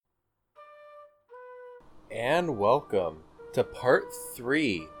and welcome to part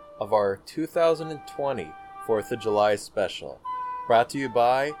 3 of our 2020 4th of July special, brought to you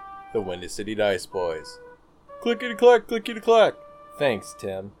by the Windy City Dice Boys. Clickety-clack, clickety-clack! Thanks,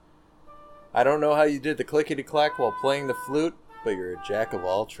 Tim. I don't know how you did the clickety-clack while playing the flute, but you're a jack of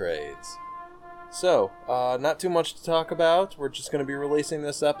all trades. So, not too much to talk about. We're just going to be releasing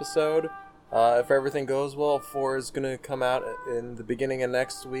this episode. If everything goes well, 4 is going to come out in the beginning of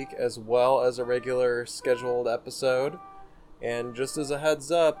next week, as well as a regular scheduled episode. And just as a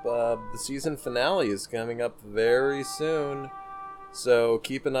heads up, the season finale is coming up very soon, so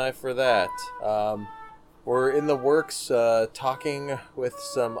keep an eye for that. We're in the works, talking with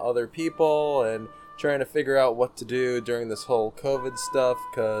some other people and trying to figure out what to do during this whole COVID stuff,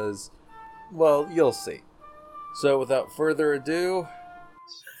 because, well, you'll see. So without further ado...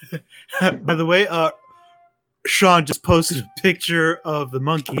 By the way, Sean just posted a picture of the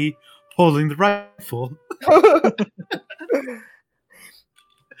monkey holding the rifle.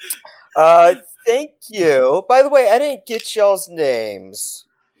 Thank you. By the way, I didn't get y'all's names.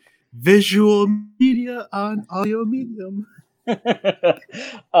 Visual media on audio medium.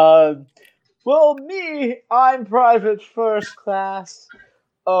 Well, me, I'm Private First Class.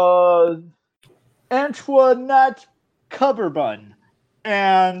 Antoinette Cubberbun.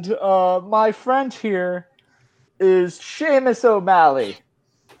 And my friend here is Seamus O'Malley.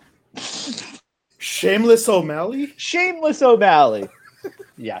 Shameless O'Malley? Shameless O'Malley.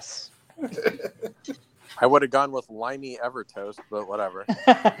 Yes. I would have gone with Limey Evertoast, but whatever.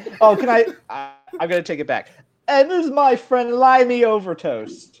 Oh, can I'm going to take it back. And this is my friend Limey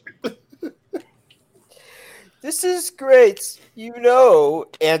Overtoast. This is great. You know,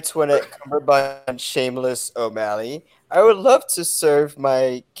 Antoinette Cumberbund, Shameless O'Malley. I would love to serve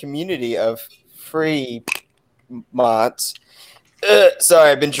my community of Fremont. Sorry,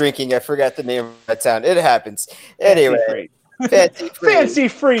 I've been drinking. I forgot the name of that town. It happens. Anyway. Fancy free. Fancy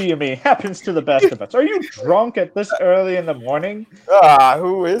free, you mean. Happens to the best of us. Are you drunk at this early in the morning?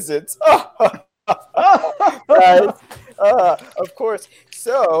 Who is it? Right. Of course.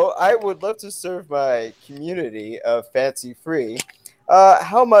 So, I would love to serve my community of Fancy Free.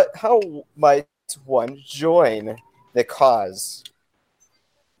 How might one join the cause?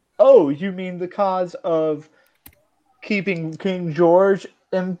 Oh, you mean the cause of keeping King George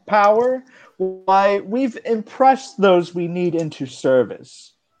in power? Why, we've impressed those we need into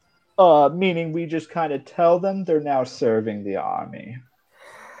service. Meaning we just kind of tell them they're now serving the army.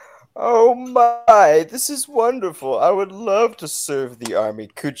 Oh my, this is wonderful. I would love to serve the army.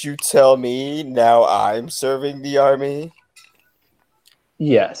 Could you tell me now I'm serving the army?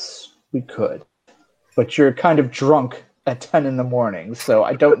 Yes, we could. But you're kind of drunk at 10 in the morning, so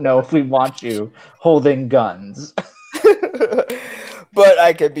I don't know if we want you holding guns. But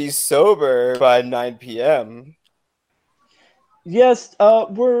I could be sober by 9 p.m. Yes,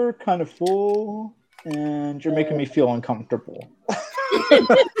 we're kind of full, and you're making me feel uncomfortable.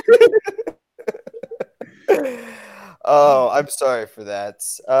 Oh, I'm sorry for that.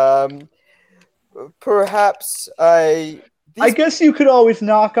 Perhaps I guess you could always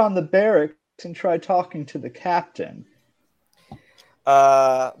knock on the barracks and try talking to the captain.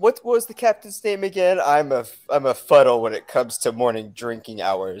 What was the captain's name again? I'm a fuddle when it comes to morning drinking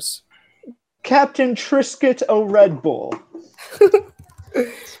hours. Captain Triscuit O' Red Bull.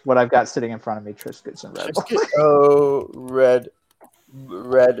 What I've got sitting in front of me, Triscuits and Red Bull. Oh, Red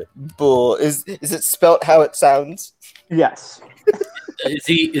Bull. Is it spelt how it sounds? Yes. Is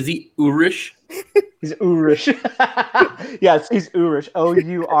he Urish? He's Urish. Yes, he's Urish.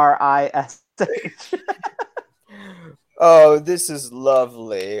 Ourish. Oh, this is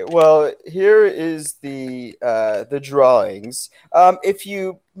lovely. Well, here is the drawings. If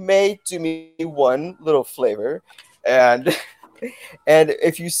you may do me one little flavor, and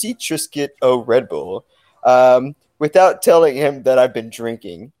if you see Triscuit O' Red Bull, without telling him that I've been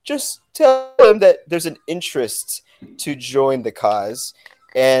drinking, just tell him that there's an interest to join the cause,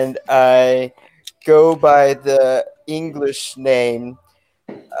 and I go by the English name.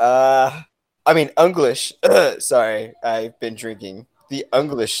 Unglish. Sorry, I've been drinking. The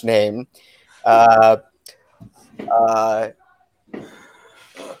Unglish name.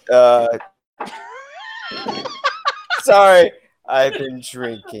 Sorry, I've been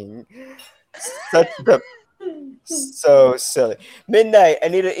drinking. So silly. Midnight, I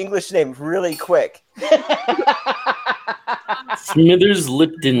need an English name really quick. Smithers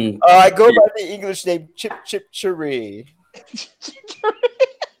Lipton. I go by the English name Chip Cheree.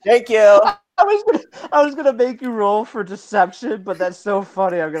 Thank you. I was gonna make you roll for deception, but that's so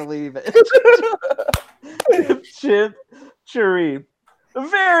funny. I'm gonna leave it. Chip Cheree.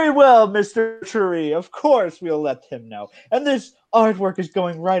 Very well, Mr. Tree. Of course we'll let him know. And this artwork is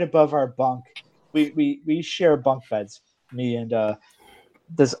going right above our bunk. We share bunk beds, me and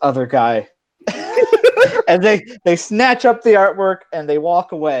this other guy. And they snatch up the artwork and they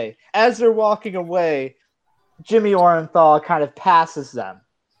walk away. As they're walking away, Jimmy Orenthal kind of passes them,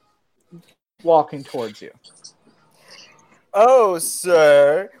 walking towards you. Oh,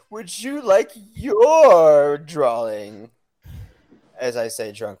 sir, would you like your drawing? As I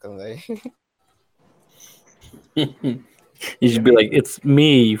say drunkenly. You should be like, it's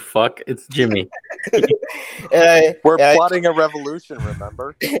me, you fuck. It's Jimmy. We're and plotting a revolution,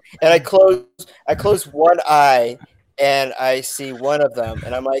 remember? I close one eye and I see one of them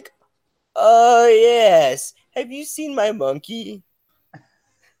and I'm like, oh yes, have you seen my monkey?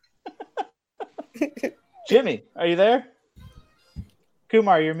 Jimmy, are you there?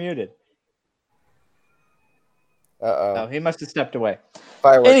 Kumar, you're muted. Uh-oh. Oh, he must have stepped away.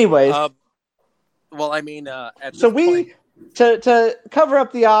 Fireworks. Anyways, Well, I mean, at so this point, to cover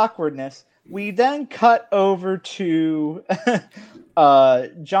up the awkwardness, we then cut over to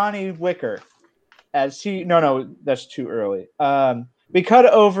Johnny Wicker as he no, that's too early. We cut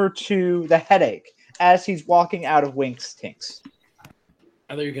over to the Headache as he's walking out of Winks Tinks.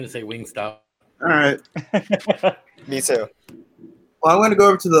 I thought you were gonna say Wingstop. All right. Me too. Well, I'm going to go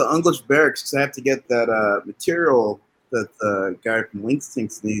over to the English barracks because I have to get that material that the guy from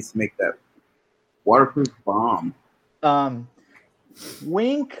Winkstinks needs to make that waterproof bomb.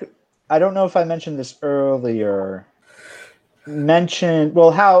 Wink, I don't know if I mentioned this earlier. Mentioned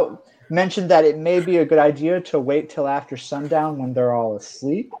that it may be a good idea to wait till after sundown when they're all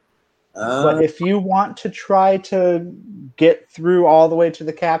asleep. But if you want to try to get through all the way to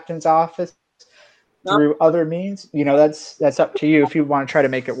the captain's office through other means, that's up to you if you want to try to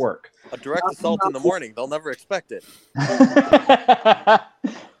make it work. a direct assault in the morning, they'll never expect it.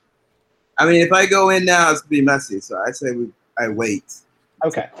 I mean, if I go in now, it's going to be messy. So I say I wait.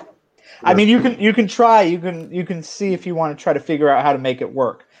 Okay. I mean, you can try. You can see if you want to try to figure out how to make it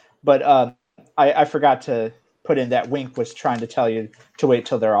work. But I forgot to put in that Wink was trying to tell you to wait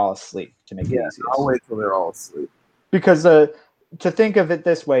till they're all asleep to make it easiest. I'll wait till they're all asleep. Because to think of it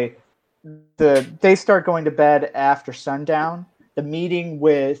this way, they start going to bed after sundown. The meeting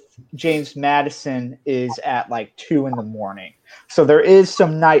with James Madison is at like 2 a.m. So there is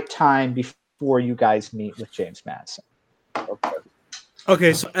some nighttime before you guys meet with James Madison.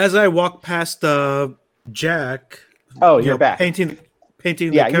 Okay, so as I walk past Jack, Oh, you're back. painting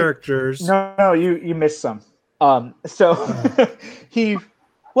Yeah, the characters. No, you missed some. So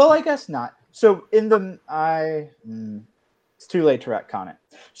I guess not. So it's too late to retcon it.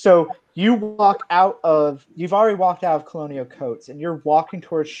 So you've already walked out of Colonial Coats and you're walking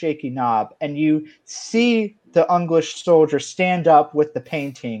towards Shaky Knob and you see the English soldier stand up with the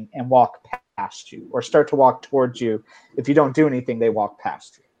painting and walk past you or start to walk towards you. If you don't do anything, they walk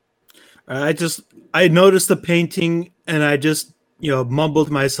past you. I noticed the painting and I just, mumbled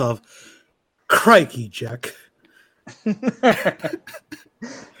to myself, "Crikey, Jack."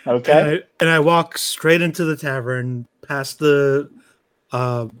 Okay. And I walk straight into the tavern past the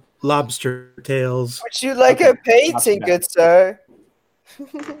lobster tails. Would you like a painting, good sir?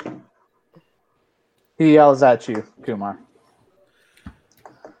 He yells at you, Kumar.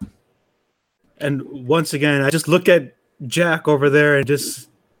 And once again, I just look at Jack over there and just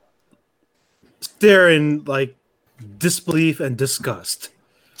stare in like disbelief and disgust.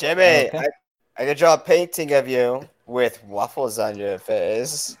 Jimmy, Okay. I could draw a painting of you with waffles on your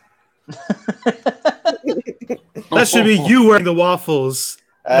face. That should be you wearing the waffles.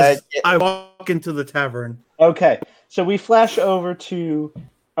 As Yeah. I walk into the tavern. Okay. So we flash over to.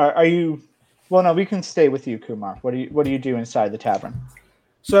 Are you? Well, no. We can stay with you, Kumar. What do you do inside the tavern?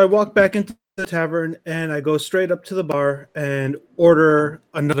 So I walk back into the tavern and I go straight up to the bar and order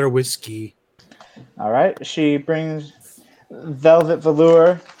another whiskey. All right. She brings Velvet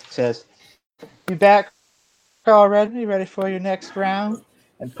Velour. Says, "You back already? Ready for your next round?"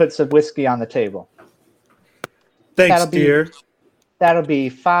 And puts a whiskey on the table. Thanks, dear. That'll be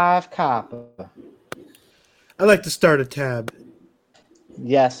 5 copper. I like to start a tab.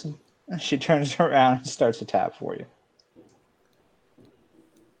 Yes. She turns around and starts a tab for you.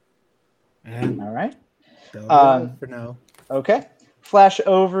 And All right. that'll be all for now. Okay. Flash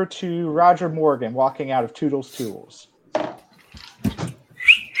over to Roger Morgan walking out of Toodles Tools.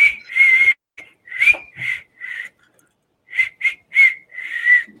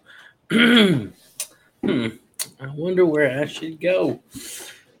 I wonder where I should go.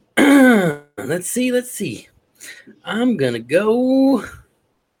 Let's see. I'm gonna go. I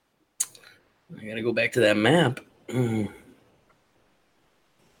gotta go back to that map.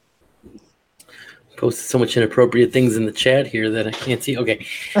 posted so much inappropriate things in the chat here that I can't see. Okay.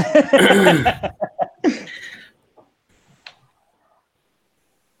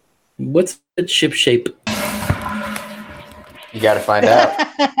 What's the ship shape? You got to find out.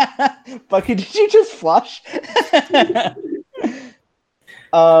 Bucky, did you just flush?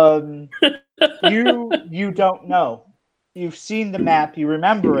 You don't know. You've seen the map, you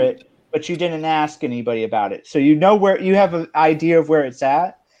remember it, but you didn't ask anybody about it. So you know where you have an idea of where it's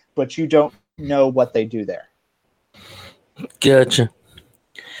at, but you don't know what they do there. Gotcha.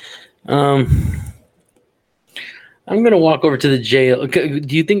 I'm gonna walk over to the jail. Okay,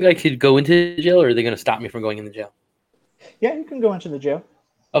 do you think I could go into the jail, or are they gonna stop me from going in the jail? Yeah, you can go into the jail.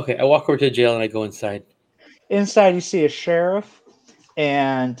 Okay, I walk over to the jail and I go inside. Inside, you see a sheriff,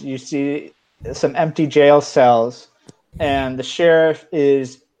 and you see some empty jail cells, and the sheriff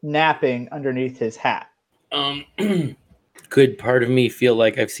is napping underneath his hat. Could part of me feel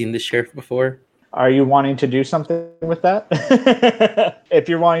like I've seen this sheriff before? Are you wanting to do something with that? If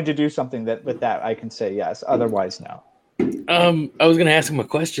you're wanting to do something with that, I can say yes. Otherwise, no. I was gonna ask him a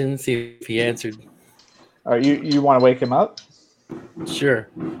question, see if he answered. Are you want to wake him up? Sure.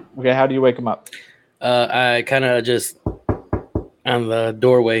 Okay, how do you wake him up? I kind of just on the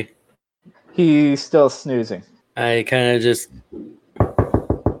doorway. He's still snoozing. I kind of just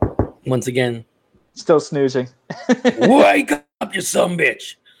once again Still snoozing. wake up, you son of a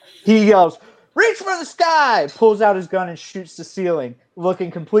bitch! He yells, "Reach for the sky!" Pulls out his gun and shoots the ceiling, looking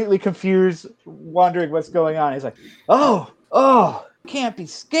completely confused, wondering what's going on. He's like, "Oh, can't be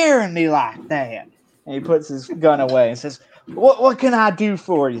scaring me like that." And he puts his gun away and says, "What can I do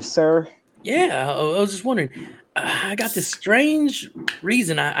for you, sir?" Yeah, I was just wondering. I got this strange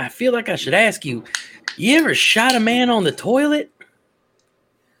reason. I feel like I should ask you. You ever shot a man on the toilet?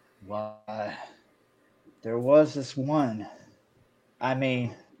 Why, there was this one. I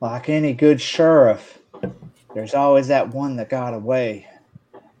mean, like any good sheriff, there's always that one that got away.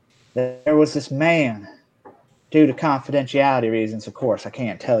 There was this man. Due to confidentiality reasons, of course, I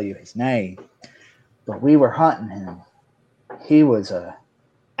can't tell you his name. But we were hunting him. He was a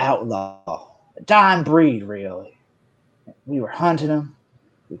outlaw. A dying breed, really. We were hunting him.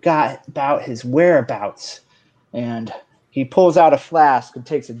 We got about his whereabouts. And he pulls out a flask and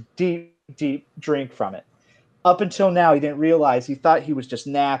takes a deep, deep drink from it. Up until now, he didn't realize. He thought he was just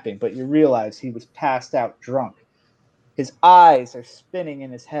napping, but you realize he was passed out drunk. His eyes are spinning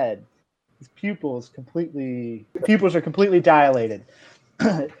in his head. His pupils are completely dilated.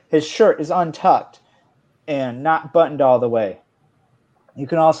 His shirt is untucked and not buttoned all the way. You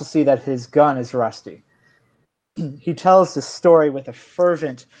can also see that his gun is rusty. He tells the story with a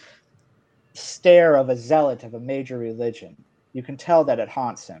fervent stare of a zealot of a major religion. You can tell that it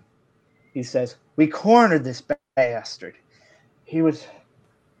haunts him. He says, "We cornered this bastard. We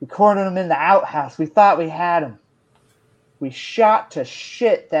cornered him in the outhouse. We thought we had him. We shot to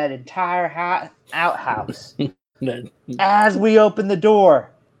shit that entire outhouse. As we opened the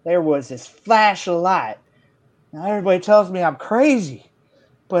door, there was this flash of light. Now everybody tells me I'm crazy,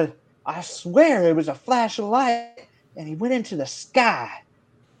 but I swear it was a flash of light, and he went into the sky.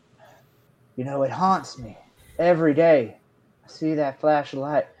 You know, it haunts me every day. I see that flash of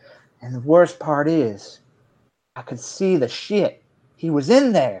light, and the worst part is, I could see the shit. He was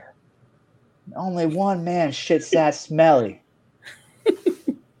in there. Only one man shit's that smelly.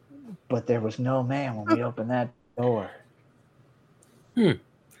 But there was no man when we opened that door."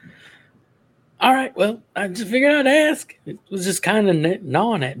 All right, well, I just figured I'd ask. It was just kind of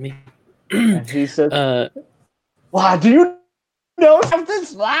gnawing at me. And he said, "Why, do you know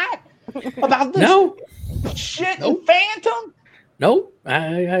something like about this No, shit Nope. phantom?" no,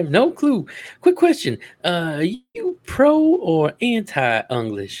 I have no clue. Quick question: you pro or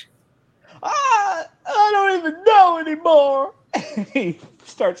anti-English? I don't even know anymore. He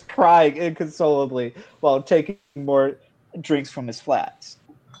starts crying inconsolably while taking more drinks from his flask.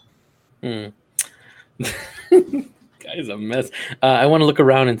 Guy's a mess. I want to look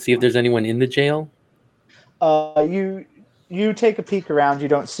around and see if there's anyone in the jail. You take a peek around. You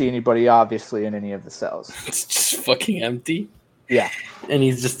don't see anybody, obviously, in any of the cells. It's just fucking empty. Yeah. And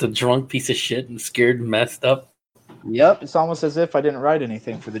he's just a drunk piece of shit and scared and messed up. Yep. It's almost as if I didn't write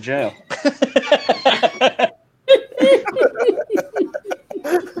anything for the jail.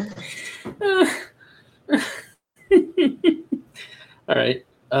 All right.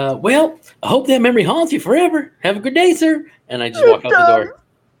 Well, I hope that memory haunts you forever. Have a good day, sir. And I just walk out the door.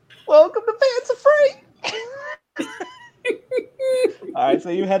 Welcome to Fancy Free. All right, so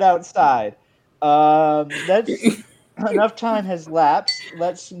you head outside. That's enough time has lapsed.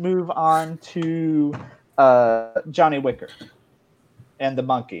 Let's move on to Johnny Wicker and the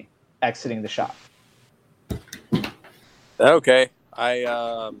monkey exiting the shop. Okay.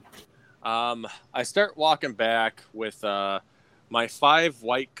 I start walking back with my 5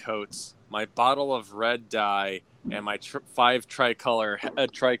 white coats, my bottle of red dye, and my 5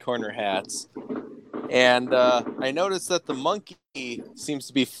 tricorner hats. And I noticed that the monkey seems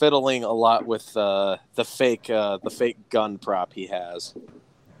to be fiddling a lot with the fake gun prop he has.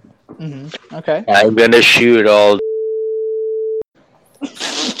 Mm-hmm. Okay. I'm gonna shoot all.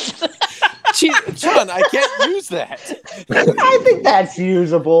 John, I can't use that. I think that's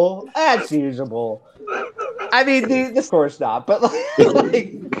usable. That's usable. I mean, of course not, but like,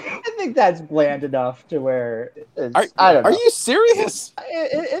 I think that's bland enough to where I don't know. Are you serious?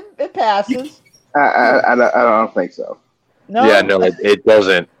 It passes. I don't think so. No. Yeah, no, it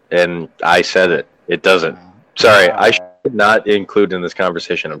doesn't. And I said it. It doesn't. Sorry, I should not include in this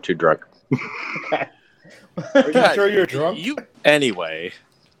conversation. I'm too drunk. Okay. Are you sure you're drunk? Anyway,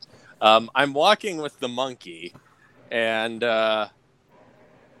 I'm walking with the monkey, and I'm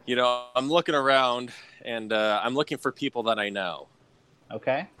looking around, and I'm looking for people that I know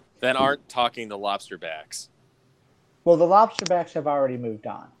Okay. that aren't talking to lobsterbacks. Well, the lobsterbacks have already moved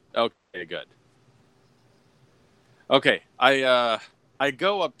on. Okay, good. Okay, I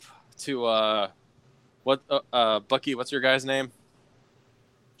go up to Bucky, what's your guy's name?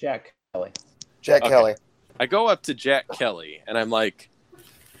 Jack Kelly. Jack Okay. Kelly. I go up to Jack Kelly and I'm like,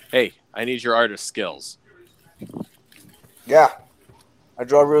 "Hey, I need your artist skills." Yeah, I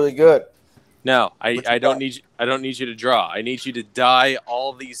draw really good. No, I don't need you to draw. I need you to dye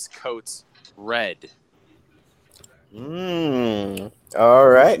all these coats red. All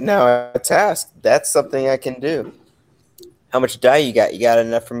right, now a task. That's something I can do. How much dye you got? You got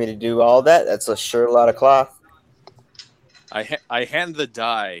enough for me to do all that? That's a sure lot of cloth. I hand the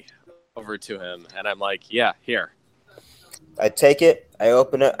dye over to him and I'm like, "Yeah, here." I take it, I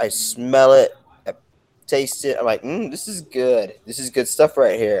open it, I smell it, I taste it. I'm like, this is good. This is good stuff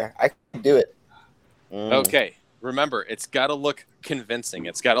right here. I can do it. Okay, remember, it's got to look convincing.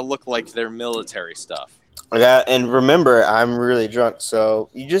 It's got to look like their military stuff. And remember, I'm really drunk, so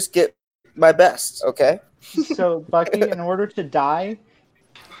you just get my best, okay? So, Bucky, in order to dye,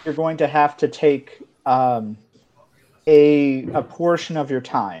 you're going to have to take a portion of your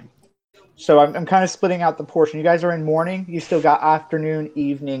time. So I'm kind of splitting out the portion. You guys are in morning. You still got afternoon,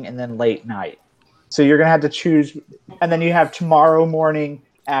 evening, and then late night. So you're going to have to choose. And then you have tomorrow morning,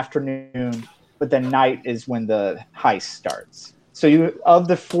 afternoon, but then night is when the heist starts. So of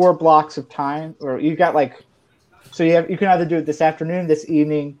the 4 blocks of time, or you got you can either do it this afternoon, this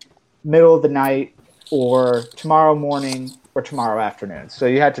evening, middle of the night, or tomorrow morning, or tomorrow afternoon. So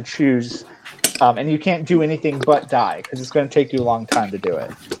you had to choose. And you can't do anything but die because it's going to take you a long time to do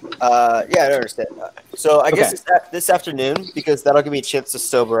it. Yeah, I understand. So I guess it's this afternoon because that'll give me a chance to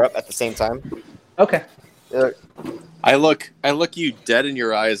sober up at the same time. Okay. I look you dead in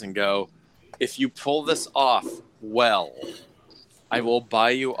your eyes and go, "If you pull this off well, I will buy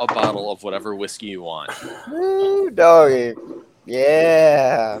you a bottle of whatever whiskey you want." Woo, doggy.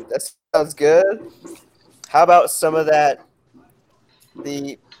 Yeah, that sounds good. How about some of that?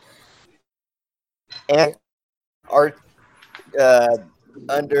 The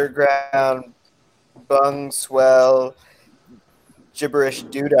underground bung swell gibberish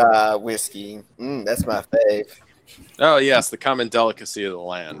doodah whiskey. That's my fave. Oh yes, the common delicacy of the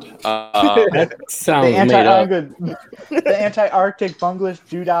land. That sounds The made up. anti-Arctic Bunglish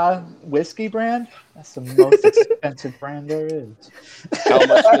Judah whiskey brand. That's the most expensive brand there is.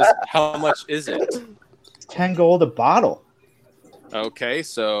 How much is it? It's 10 gold a bottle. Okay,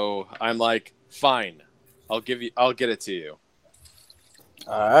 so I'm like, fine, I'll get it to you.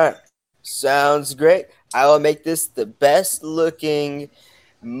 All right. Sounds great. I will make this the best looking,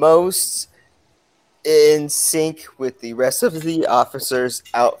 most in sync with the rest of the officers'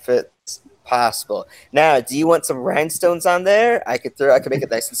 outfits possible. Now, do you want some rhinestones on there? I could make it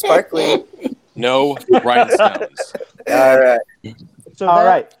nice and sparkly. No rhinestones. All right. So all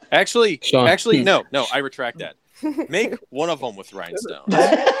right. Actually, Sean. no, I retract that. Make one of them with rhinestones.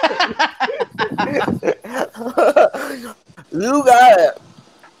 You got it.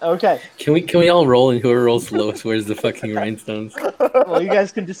 Okay. Can we all roll, and whoever rolls the lowest wears the fucking rhinestones? Well, you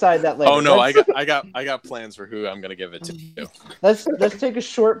guys can decide that later. Oh no, Let's- I got plans for who I'm gonna give it to. Let's take a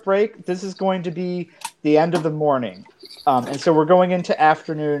short break. This is going to be the end of the morning, and so we're going into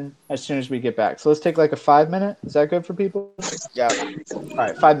afternoon as soon as we get back. So let's take like a 5-minute. Is that good for people? Yeah. All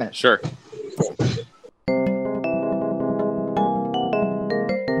right, 5 minutes. Sure.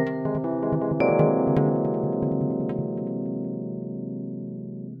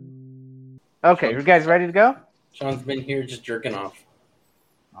 Okay, you guys ready to go? Sean's been here just jerking off.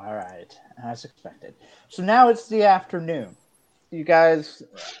 All right, as expected. So now it's the afternoon. You guys,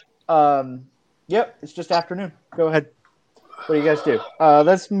 yep, it's just afternoon. Go ahead. What do you guys do?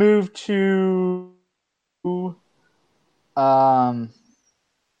 Let's move to,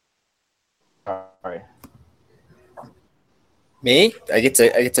 sorry. Me? I get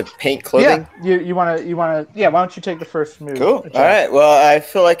to paint clothing. Yeah, you wanna. Yeah, why don't you take the first move? Cool. All right. Well, I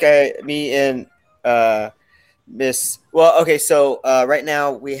feel like me and Miss. Well, okay. So right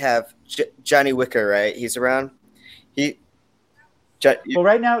now we have Johnny Wicker. Right? He's around. Well,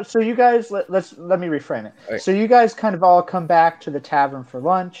 right now, so you guys let me reframe it. Okay. So you guys kind of all come back to the tavern for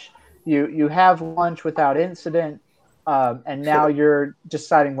lunch. You have lunch without incident, and now you're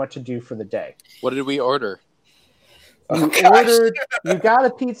deciding what to do for the day. What did we order? You ordered. You got a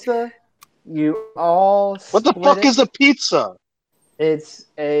pizza. You all. What the split fuck it. is a pizza? It's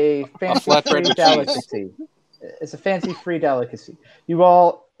a fancy flatbread free with cheese. delicacy. It's a fancy free delicacy. You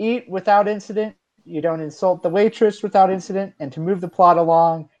all eat without incident. You don't insult the waitress without incident. And to move the plot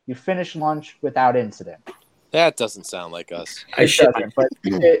along, you finish lunch without incident. That doesn't sound like us. I shit. Doesn't, but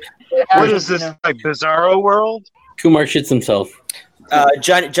it What happens, is this, you know. like Bizarro World? Kumar shits himself.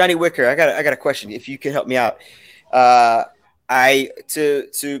 Johnny Wicker, I got a question. If you could help me out, I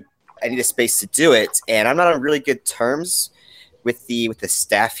need a space to do it, and I'm not on really good terms with the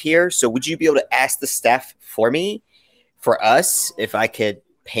staff here. So would you be able to ask the staff for us, if I could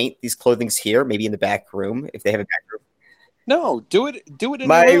paint these clothings here, maybe in the back room, if they have a back room? No, do it in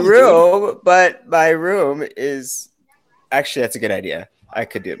My your room, but my room is actually, that's a good idea. I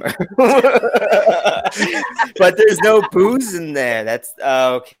could do it, but there's no booze in there. That's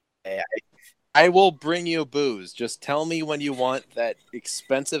okay. I will bring you booze. Just tell me when you want that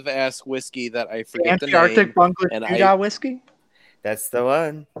expensive ass whiskey that I forget the Antarctic name. Bunker and Shootout whiskey. That's the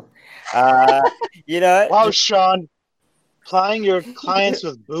one. You know what? Wow, Sean, plying your clients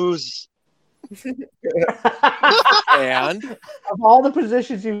with booze. And Of all the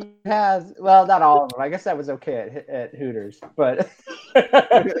positions you have, well, not all of them. I guess that was okay at Hooters, but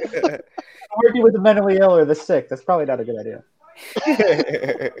working with the mentally ill or the sick, that's probably not a good idea.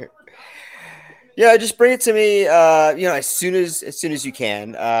 Yeah, just bring it to me. As soon as you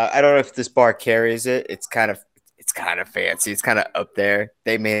can. I don't know if this bar carries it. It's kind of fancy. It's kind of up there.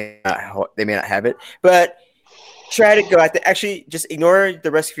 They may not have it, but try to go out there. Actually, just ignore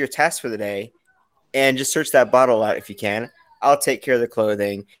the rest of your tasks for the day, and just search that bottle out if you can. I'll take care of the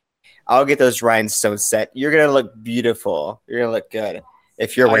clothing. I'll get those rhinestones set. You're gonna look beautiful. You're gonna look good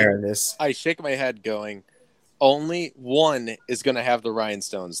if you're wearing this. I shake my head, going, only one is going to have the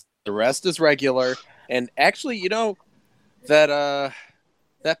rhinestones. The rest is regular. And actually, that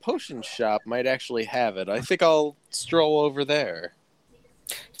potion shop might actually have it. I think I'll stroll over there.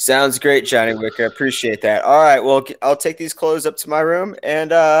 Sounds great, Johnny Wicker. Appreciate that. All right, well, I'll take these clothes up to my room,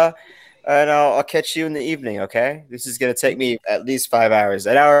 and I'll catch you in the evening. Okay, this is gonna take me at least 5 hours,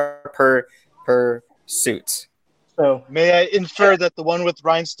 an hour per suit. So, May I infer that the one with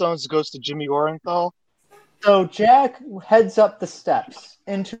rhinestones goes to Jimmy Orenthal? so Jack heads up the steps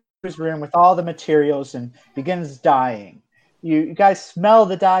into his room with all the materials and begins dyeing. You guys smell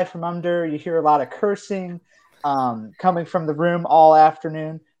the dye from under. You hear a lot of cursing coming from the room all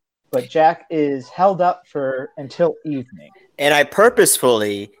afternoon. But Jack is held up until evening. And I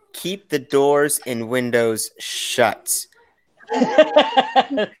purposefully keep the doors and windows shut.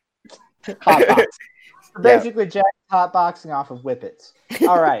 Hotbox. So basically, Jack's hotboxing off of whippets.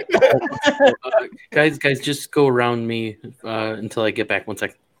 All right. Guys, just go around me until I get back. 1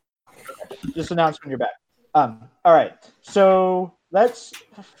 second. Just announce when you're back. All right. So let's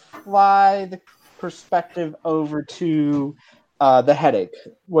fly the perspective over to the headache.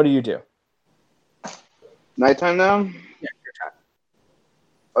 What do you do? Nighttime now? Yeah, your time.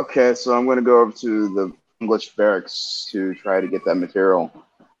 Okay, so I'm going to go over to the English barracks to try to get that material.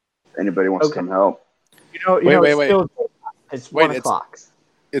 If anybody wants to come help. Wait. It's Wait, 1 o'clock. It's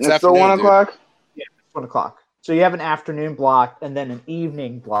It's still afternoon, 1 dude. o'clock? Yeah, it's 1 o'clock. So you have an afternoon block and then an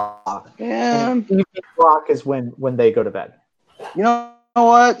evening block. Yeah. And an evening block is when they go to bed. You know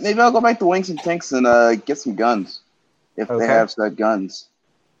what? Maybe I'll go back to Wings and Tinks and get some guns. If Okay. they have said guns.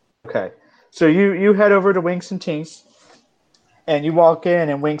 Okay. So you head over to Winks and Tinks, and you walk in,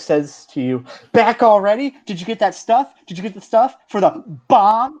 and Winks says to you, "Back already? Did you get that stuff? Did you get the stuff for the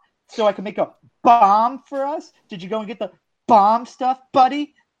bomb? So I can make a bomb for us? Did you go and get the bomb stuff,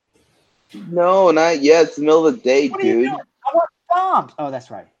 buddy? No, not yet. It's the middle of the day, What are you dude. doing? I want bombs." Oh,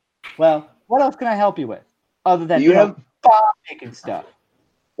 that's right. Well, what else can I help you with other than You have- bomb making stuff?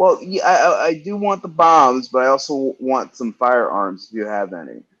 Well, yeah, I do want the bombs, but I also want some firearms if you have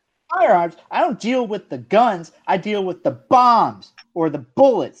any. Firearms? I don't deal with the guns. I deal with the bombs. or the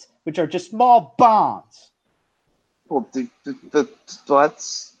bullets, which are just small bombs? Well,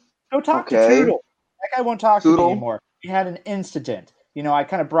 that's Go talk to okay. Toodle. That guy won't talk to me Toodle? anymore. We had an incident. You know, I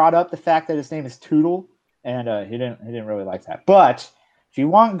kind of brought up the fact that his name is Toodle, and he didn't really like that. But if you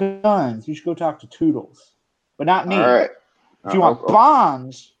want guns, you should go talk to Toodles, but not me. All right. If you want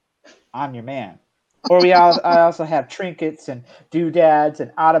bombs, I'm your man. Or I also have trinkets and doodads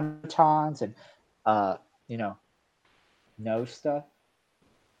and automatons and no stuff.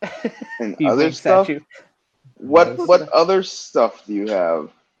 And He other winks at stuff? you. What No what stuff. other stuff do you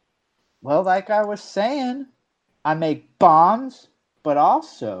have? Well, like I was saying, I make bombs, but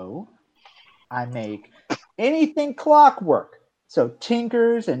also I make anything clockwork. So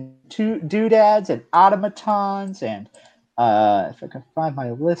tinkers and doodads and automatons and if I can find my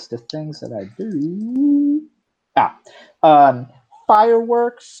list of things that I do.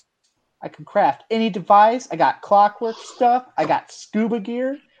 Fireworks. I can craft any device. I got clockwork stuff. I got scuba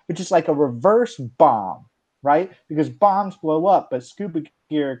gear, which is like a reverse bomb, right? Because bombs blow up, but scuba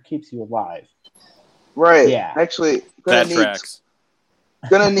gear keeps you alive. Right. Yeah. Actually, That tracks.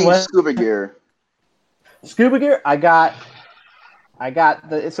 Gonna need What? scuba gear. Scuba gear, I got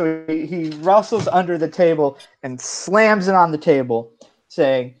so he wrestles under the table and slams it on the table,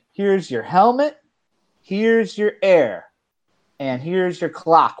 saying, "Here's your helmet, here's your air, and here's your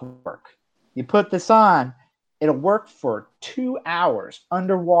clockwork. You put this on, it'll work for 2 hours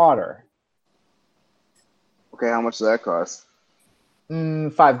underwater. Okay, how much does that cost?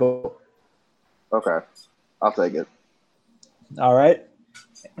 5 gold. Okay, I'll take it. All right.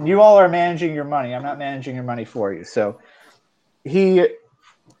 And you all are managing your money. I'm not managing your money for you. So he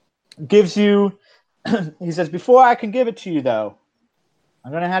gives you, he says, before I can give it to you, though,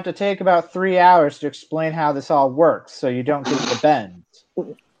 I'm going to have to take about 3 hours to explain how this all works so you don't get the bends.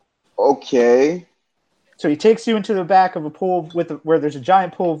 Okay. So he takes you into the back of a pool where there's a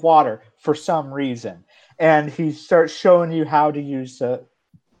giant pool of water for some reason. And he starts showing you how to use the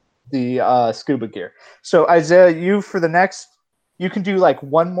scuba gear. So Isaiah, you can do like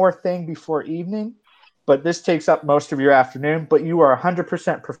one more thing before evening, but this takes up most of your afternoon. But you are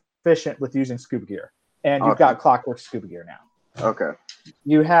 100% proficient with using scuba gear, and you've got clockwork scuba gear now. Okay.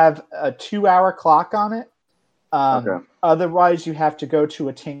 You have a 2-hour clock on it. Okay. Otherwise, you have to go to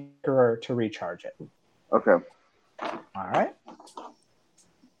a tinkerer to recharge it. Okay. All right.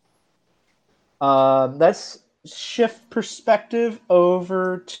 Let's shift perspective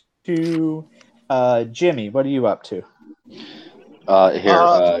over to Jimmy. What are you up to?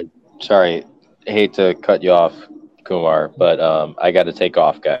 Sorry, hate to cut you off, Kumar, but I got to take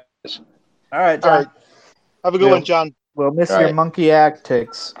off, guys. All right, John. All right. Have a good one, John. We'll miss All your right. monkey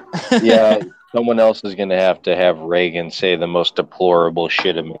antics. Yeah, someone else is going to have Reagan say the most deplorable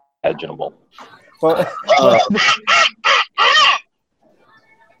shit imaginable. Well,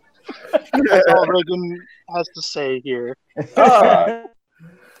 That's all Reagan has to say here. All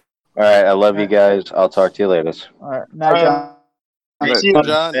right, I love you guys. I'll talk to you later. all right, now, John. See you.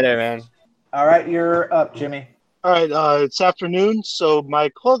 John. Hey there, man. All right, you're up, Jimmy. All right, it's afternoon, so my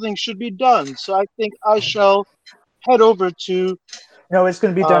clothing should be done. So I think I shall head over to. No, it's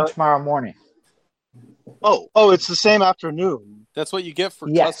going to be done tomorrow morning. Oh, it's the same afternoon. That's what you get for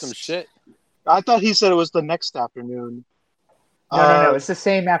Yes. custom shit. I thought he said it was the next afternoon. No, it's the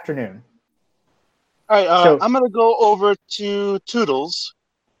same afternoon. All right, So- I'm gonna go over to Toodles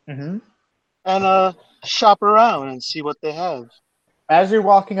Mm-hmm. and shop around and see what they have. As you're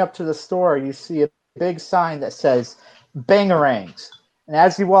walking up to the store, you see a big sign that says Bangarangs. And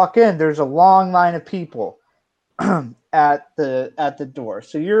as you walk in, there's a long line of people at the door.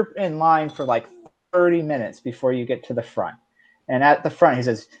 So you're in line for like 30 minutes before you get to the front. And at the front, he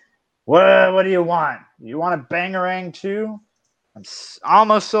says, What do you want? You want a Bangarang too? I'm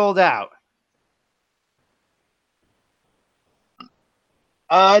almost sold out.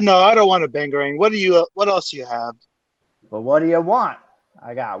 No, I don't want a bangarang. What else do you have? But what do you want?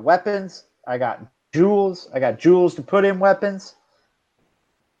 I got weapons. I got jewels. I got jewels to put in weapons.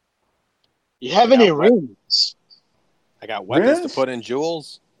 You have any rings? I got weapons Runes? to put in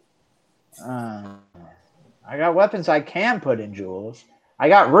jewels. I got weapons I can put in jewels. I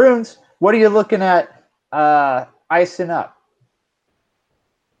got runes. What are you looking at icing up?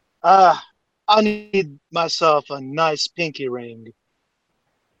 I need myself a nice pinky ring.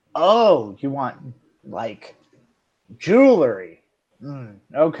 Oh, you want like jewelry.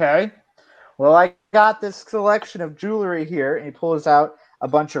 Okay. Well, I got this selection of jewelry here, and he pulls out a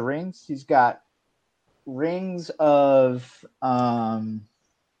bunch of rings. He's got rings of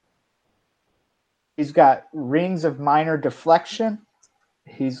minor deflection.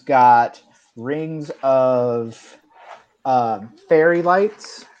 He's got rings of fairy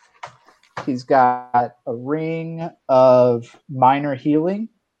lights. He's got a ring of minor healing.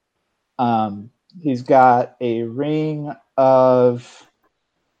 He's got a ring of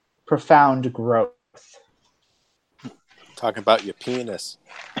profound growth. Talking about your penis.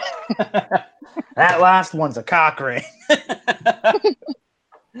 That last one's a cock ring.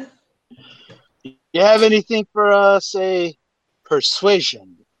 You have anything for, say,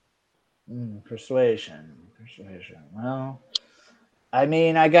 persuasion? Persuasion. Well, I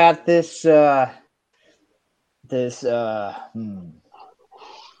mean, I got this. You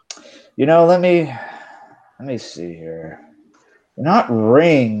know, let me see here. Not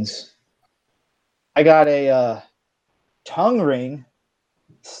rings. I got a tongue ring,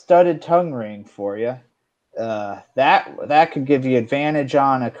 studded tongue ring for you. That could give you advantage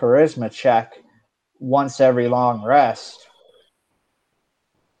on a charisma check once every long rest.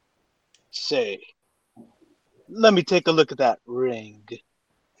 Say, let me take a look at that ring.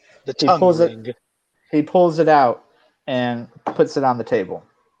 The tongue ring. He pulls it out and puts it on the table.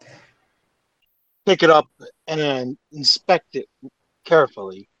 Pick it up and inspect it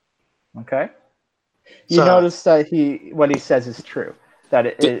carefully. Okay. You notice that what he says is true. That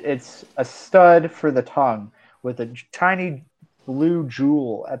it's a stud for the tongue with a tiny blue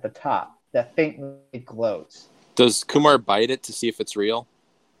jewel at the top that faintly glows. Does Kumar bite it to see if it's real?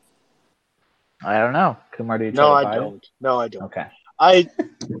 I don't know. Kumar, do you No, I don't. No, I don't. Okay.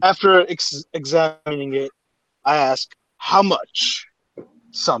 After examining it, I ask, how much?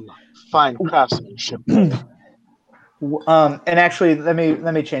 Some fine craftsmanship. And actually, let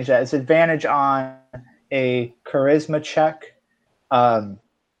me change that. It's advantage on a charisma check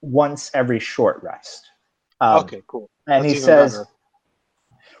once every short rest. Okay, cool. And That's he says, better.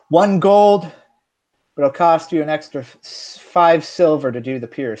 1 gold, but it'll cost you an extra 5 silver to do the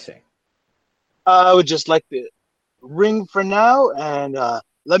piercing. I would just like the ring for now, and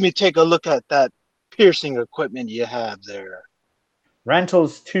let me take a look at that piercing equipment you have there.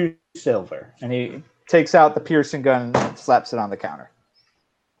 Rental's 2 silver, and he takes out the piercing gun and slaps it on the counter.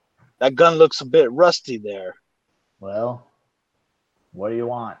 That gun looks a bit rusty there. Well, what do you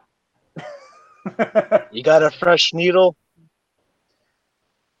want? You got a fresh needle?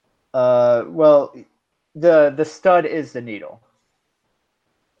 Well, the stud is the needle.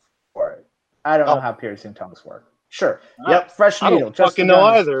 For it. I don't know how piercing tongues work. Sure. Yep, fresh needle. I don't fucking know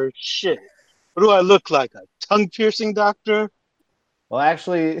either. Shit. What do I look like? A tongue piercing doctor? Well,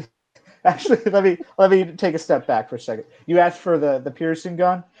 actually, let me take a step back for a second. You asked for the piercing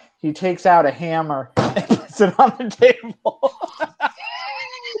gun. He takes out a hammer and puts it on the table.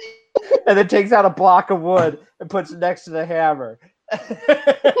 And then takes out a block of wood and puts it next to the hammer.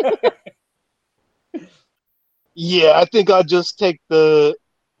 Yeah, I think I'll just take the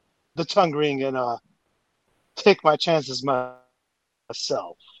tongue ring and take my chances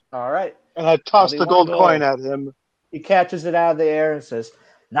myself. All right. And I toss the gold coin at him. He catches it out of the air and says,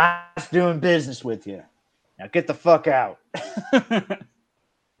 "Nice doing business with you. Now get the fuck out."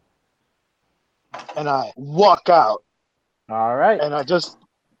 And I walk out. All right. And I just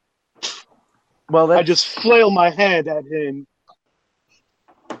I just flail my hand at him.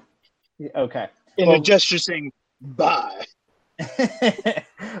 Okay. In a gesture saying, bye.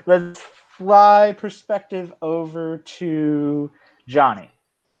 Let's fly perspective over to Johnny.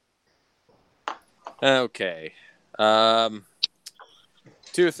 Okay. 2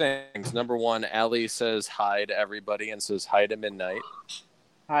 things. Number 1, Allie says hi to everybody and says hi to Midnight.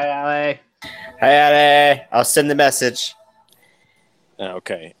 Hi, Allie. Hi, Allie. I'll send the message.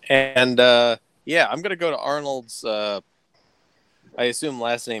 Okay. And yeah, I'm gonna go to Arnold's. I assume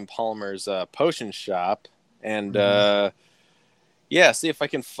last name Palmer's potion shop, and yeah, see if I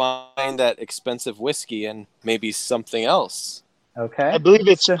can find that expensive whiskey and maybe something else. Okay. I believe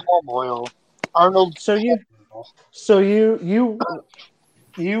it's palm oil. Arnold. So you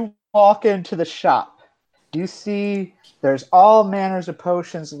walk into the shop. You see there's all manners of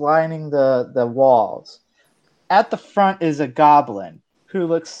potions lining the walls. At the front is a goblin who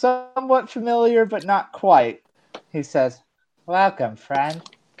looks somewhat familiar but not quite. He says, "Welcome, friend,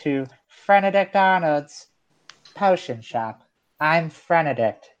 to Frenedict Arnold's potion shop. I'm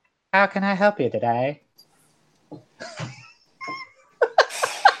Frenedict. How can I help you today?"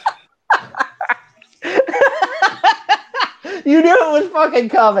 You knew it was fucking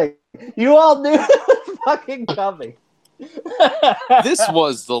coming. You all knew it was fucking coming. This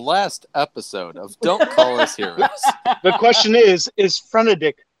was the last episode of Don't Call Us Heroes. The question is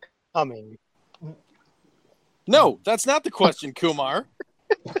Frenedict coming? No, that's not the question, Kumar.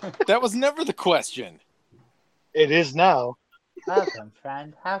 That was never the question. It is now. Welcome,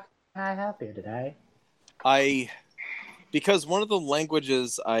 friend. How can I help you today? I because one of the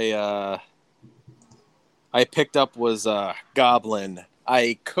languages I picked up was Goblin.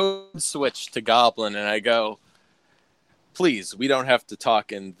 I code switch to Goblin, and I go, "Please, we don't have to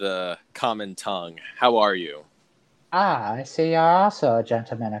talk in the common tongue. How are you?" Ah, I see you're also a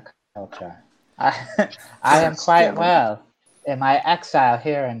gentleman of culture. I am quite well. In my exile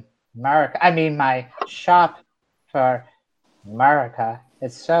here in America, I mean my shop for America.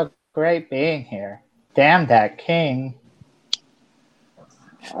 It's so great being here. Damn that king.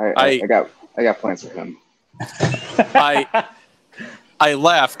 I got plans for him. I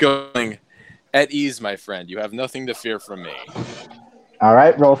laugh, going, "At ease, my friend. You have nothing to fear from me." All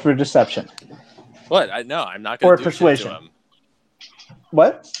right, roll for deception. What? I'm not going Or to do persuasion. shit to him.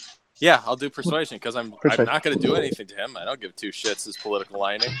 What? Yeah, I'll do persuasion because I'm Persuasion. not going to do anything to him. I don't give two shits his political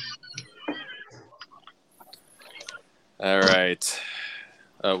lining. All right.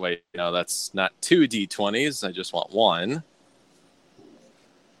 Oh wait, no, that's not 2 d20s. I just want 1.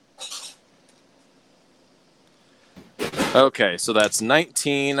 Okay, so that's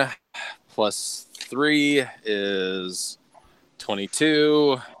 19 plus 3 is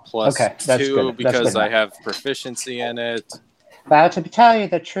 22 plus Okay, that's 2 good. That's because good I enough. have proficiency in it. Well, to tell you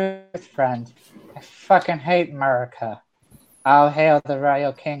the truth, friend, I fucking hate America. I'll hail the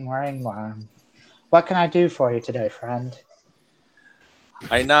royal king Ringworm. What can I do for you today, friend?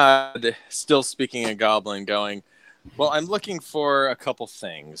 I nod, still speaking in Goblin, going, "Well, I'm looking for a couple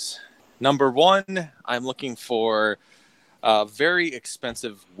things. Number 1, I'm looking for a very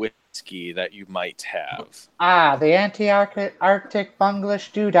expensive whiskey that you might have." Ah, the Arctic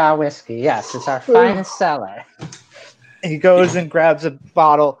Bunglish Doodah whiskey. Yes, it's our finest seller. He goes and grabs a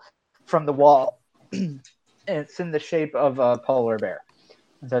bottle from the wall. It's in the shape of a polar bear.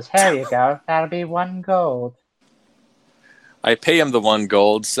 And says, "Here you go. That'll be 1 gold." I pay him the 1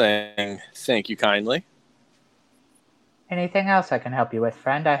 gold, saying, "Thank you kindly." Anything else I can help you with,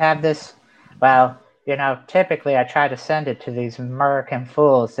 friend? I have this. Well, typically I try to send it to these American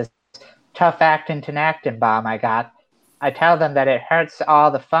fools. This tough actin tenactin bomb I got. I tell them that it hurts all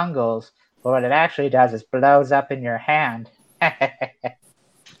the fungals, but what it actually does is blows up in your hand.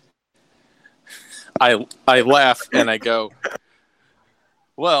 I laugh and I go,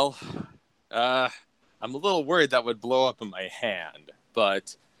 "Well, I'm a little worried that would blow up in my hand,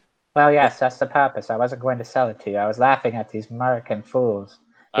 but..." Well, yes, that's the purpose. I wasn't going to sell it to you. I was laughing at these American fools.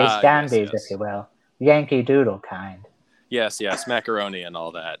 These Yes, dandies, yes. if you will. Yankee Doodle kind. Yes, macaroni and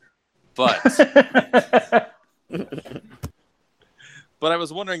all that. But but I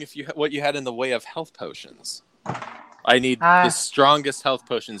was wondering if what you had in the way of health potions. I need the strongest health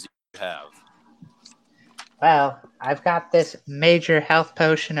potions you have. Well, I've got this major health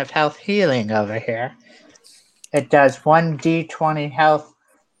potion of health healing over here. It does 1d20 health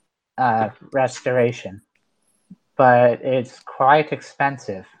restoration, but it's quite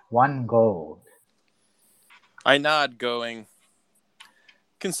expensive. 1 gold. I nod, going,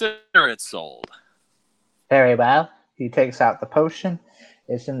 "Consider it sold." Very well. He takes out the potion.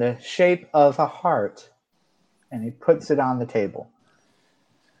 It's in the shape of a heart, and he puts it on the table.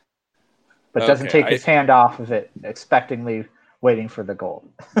 But doesn't Okay, take his hand off of it, expectingly waiting for the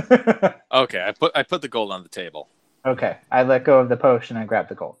gold. Okay, I put the gold on the table. Okay, I let go of the potion and grab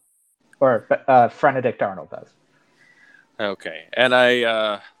the gold. Or Frenedict Arnold does. Okay, and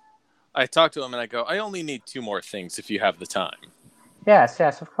I talk to him and I go, "I only need 2 more things if you have the time." Yes,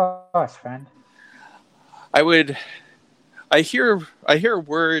 of course, friend. I hear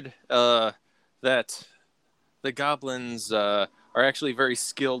word that the goblins are actually very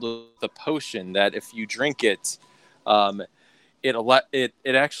skilled with the potion, that if you drink it,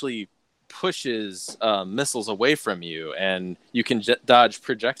 it actually pushes missiles away from you, and you can dodge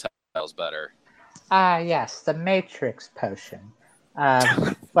projectiles better. Ah, yes, the Matrix potion.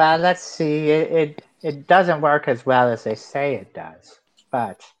 Well, let's see. It doesn't work as well as they say it does,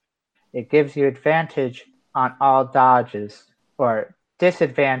 but it gives you advantage on all dodges, or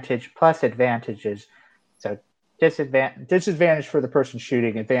disadvantage plus advantages. So disadvantage for the person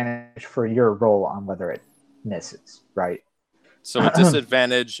shooting, advantage for your roll on whether it misses, right? So a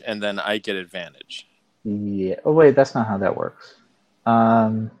disadvantage, and then I get advantage. Yeah. Oh, wait, that's not how that works.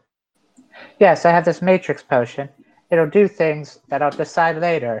 Yes, I have this Matrix potion. It'll do things that I'll decide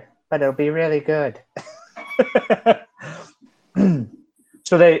later, but it'll be really good.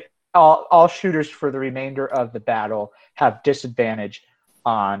 So they all shooters for the remainder of the battle have disadvantage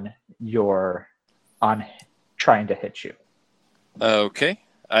on trying to hit you. Okay.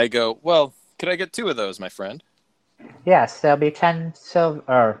 I go, "Well, could I get 2 of those, my friend?" Yes, there'll be 10 silver,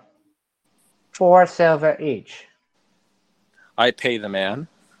 or 4 silver each. I pay the man.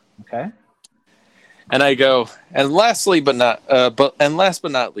 Okay. And I go, and last but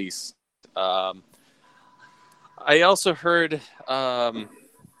not least, I also heard,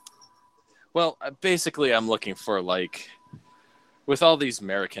 basically I'm looking for, like, with all these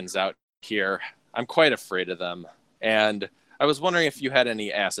Americans out here, I'm quite afraid of them. And I was wondering if you had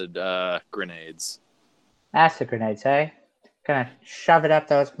any acid grenades. Acid grenades, eh? Gonna shove it up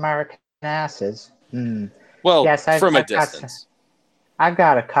those American asses. Well, yes, from a distance. I've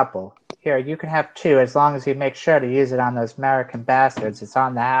got a couple. Here, you can have 2 as long as you make sure to use it on those American bastards. It's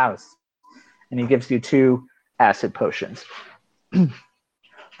on the house. And he gives you 2 acid potions.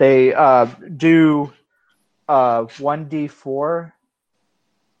 They do 1d4.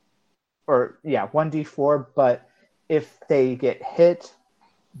 1d4, but if they get hit,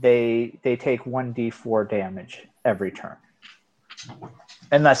 they take 1d4 damage every turn.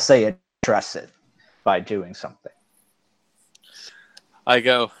 Unless they address it by doing something. I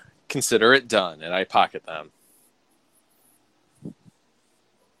go, consider it done, and I pocket them.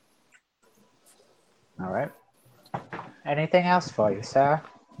 All right. Anything else for you, sir?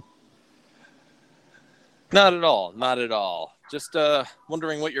 Not at all. Not at all. Just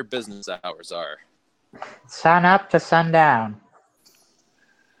wondering what your business hours are. Sun up to sundown.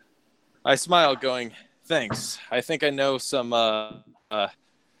 I smile, going, thanks. I think I know some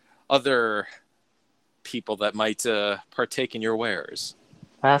other people that might partake in your wares.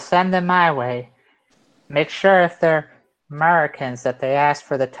 Well, send them my way. Make sure if they're Americans that they ask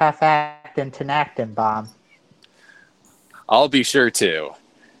for the tough actin tenactin bomb. I'll be sure to.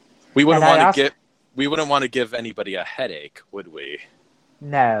 We wouldn't want to give anybody a headache, would we?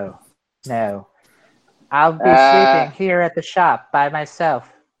 No. I'll be sleeping here at the shop by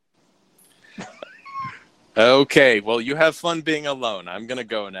myself. Okay, well, you have fun being alone. I'm gonna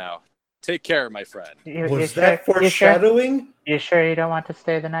go now. Take care, my friend. Was that foreshadowing? You sure you don't want to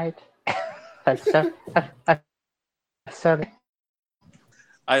stay the night? So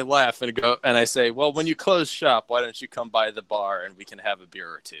I laugh and go, and I say, well, when you close shop, why don't you come by the bar and we can have a beer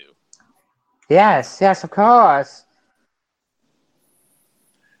or 2? Yes, of course.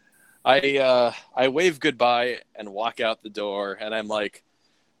 I wave goodbye and walk out the door, and I'm like,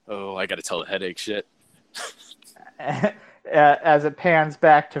 oh, I got to tell the headache shit. As it pans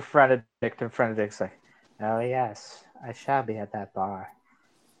back to Frenedict, and Frenedict's like, oh yes, I shall be at that bar.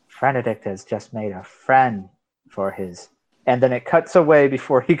 Frenedict has just made a friend for his... And then it cuts away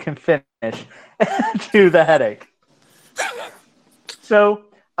before he can finish to the headache. So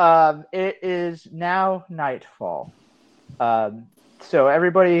it is now nightfall. So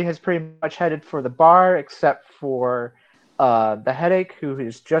everybody has pretty much headed for the bar except for the headache, who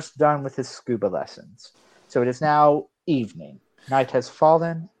is just done with his scuba lessons. So it is now evening. Night has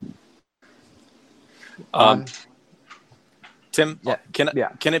fallen. Tim,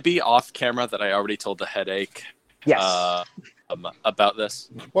 can it be off camera that I already told the headache? Yes. About this?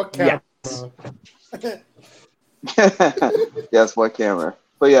 What camera? Yes, what camera?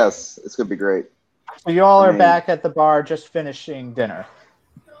 But yes, it's gonna be great. So you all are back at the bar, just finishing dinner,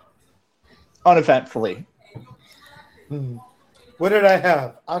 uneventfully. What did I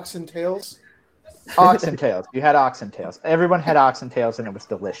have? Oxen tails? Oxen tails. You had oxen tails. Everyone had oxen tails, and it was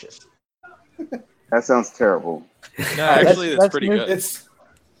delicious. That sounds terrible. No, actually, that's pretty good.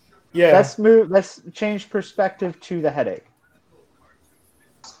 Let's change perspective to the headache.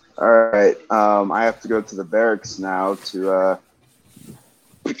 All right. I have to go to the barracks now to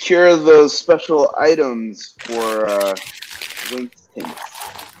procure those special items for Winston.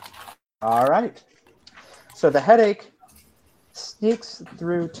 All right. So the headache sneaks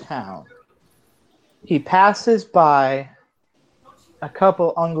through town. He passes by a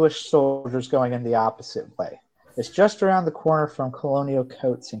couple English soldiers going in the opposite way. It's just around the corner from Colonial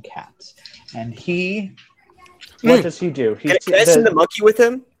Coats and Caps. And what does he do? Can I send the monkey with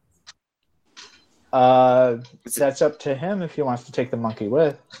him? That's up to him if he wants to take the monkey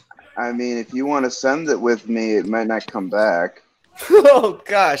with. I mean, if you want to send it with me, it might not come back. Oh,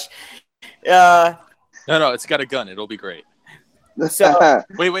 gosh. No, it's got a gun. It'll be great. So,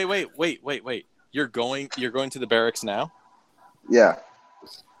 wait. You're going to the barracks now? Yeah.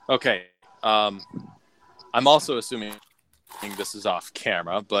 Okay. I'm also assuming this is off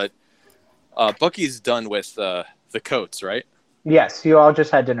camera, but Bucky's done with the coats, right? Yes, you all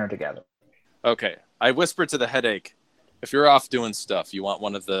just had dinner together. Okay. I whispered to the headache, if you're off doing stuff, you want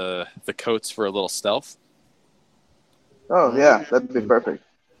one of the coats for a little stealth? Oh, yeah, that'd be perfect.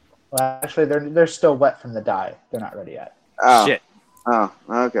 Well, actually, they're still wet from the dye. They're not ready yet. Oh. Shit. Oh,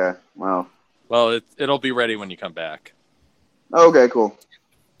 okay. Well, it'll be ready when you come back. Okay, cool.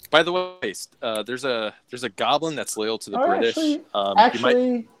 By the way, there's a goblin that's loyal to the British.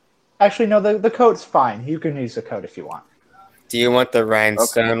 Actually, no. The coat's fine. You can use the coat if you want. Do you want the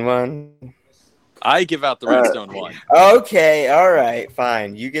rhinestone one? I give out the rhinestone one. Okay, all right,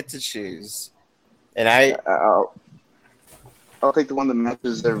 fine. You get to choose. And I'll take the one that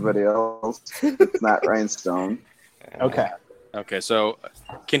matches everybody else. It's not rhinestone. Okay. Okay, so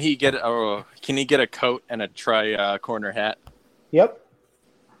can he get a coat and a tri-corner hat? Yep.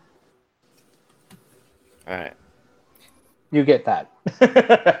 All right. You get that.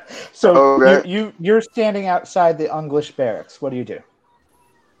 So Okay. you're standing outside the English barracks. What do you do?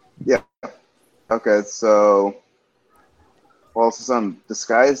 Yeah. Okay, so since I'm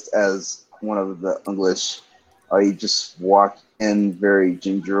disguised as one of the English, I just walk in very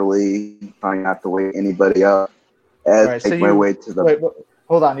gingerly, trying not to wake anybody up. As I take my way to the. Wait,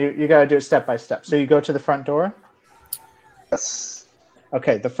 hold on. You got to do it step by step. So you go to the front door. Yes.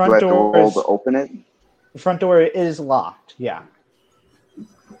 Okay, the Do I front have to door roll is to open it? the front door is locked. Yeah.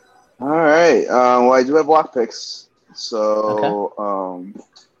 All right. Well, I do have lockpicks, so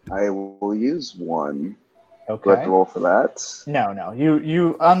I will use one. Okay. Do I have to roll for that? No.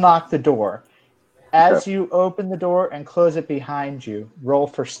 You unlock the door. As you open the door and close it behind you, roll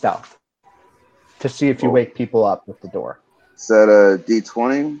for stealth to see if you wake people up with the door. Is that a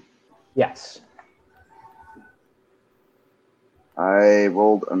D20? Yes. I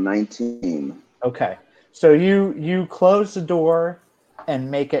rolled a 19. Okay. So you close the door and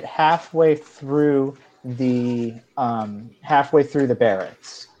make it halfway through the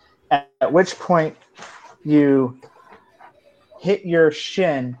barracks. At which point you hit your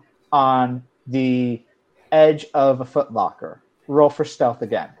shin on the edge of a footlocker. Roll for stealth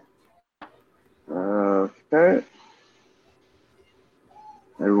again. Okay.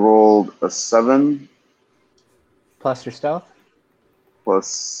 I rolled a 7. Plus your stealth?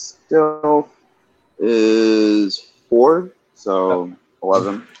 Plus stealth is 4, so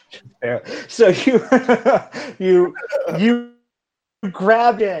 11. So you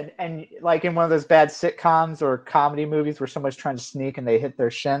grabbed in, and like in one of those bad sitcoms or comedy movies where someone's trying to sneak and they hit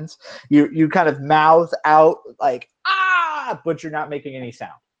their shins, you kind of mouth out like ah, but you're not making any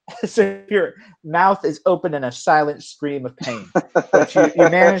sound. So your mouth is open in a silent scream of pain, but you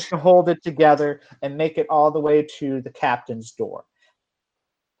manage to hold it together and make it all the way to the captain's door.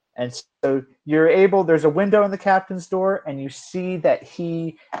 And so you're able, there's a window in the captain's door, and you see that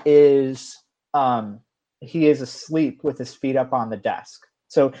he is asleep with his feet up on the desk.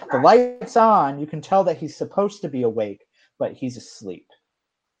 So the light's on, you can tell that he's supposed to be awake, but he's asleep.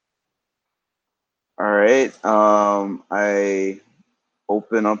 All right. I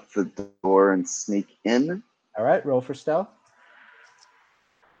open up the door and sneak in. All right, roll for stealth.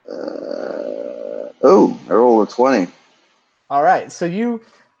 I rolled a 20. All right, so you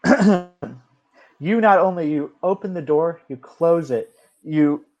not only you open the door, you close it.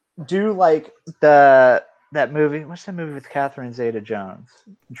 You do like that movie. What's that movie with Catherine Zeta-Jones?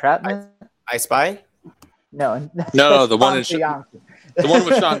 Entrapment? I Spy? No, No, the one the one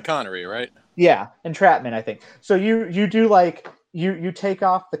with Sean Connery, right? Yeah, Entrapment, I think. So you do like you take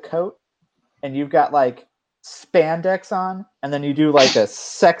off the coat and you've got like spandex on, and then you do like a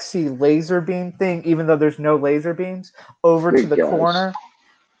sexy laser beam thing, even though there's no laser beams, over to the corner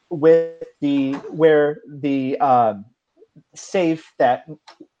with where the safe that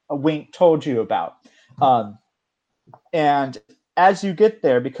Wink told you about. And as you get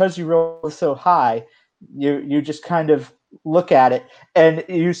there, because you roll so high, you just kind of look at it and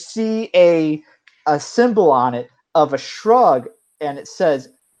you see a symbol on it of a shrug, and it says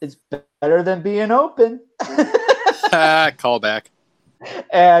it's better than being open. Call back.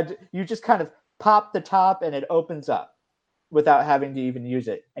 And you just kind of pop the top and it opens up without having to even use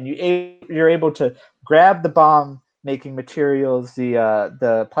it. And you're able to grab the bomb making materials,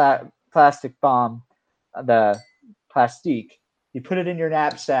 the plastic bomb, the plastique. You put it in your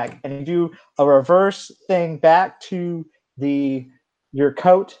knapsack and you do a reverse thing back to your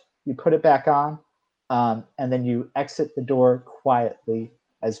coat. You put it back on, and then you exit the door quietly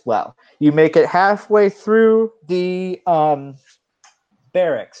as well. You make it halfway through the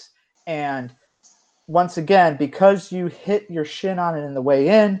barracks, and once again, because you hit your shin on it in the way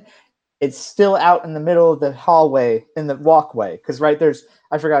in, it's still out in the middle of the hallway, in the walkway. Because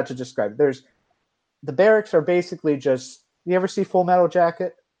I forgot to describe. The barracks are basically just. You ever see Full Metal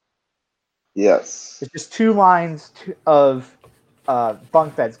Jacket? Yes. It's just two lines of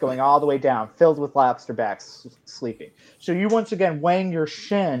bunk beds going all the way down, filled with lobster backs sleeping. So you once again wang your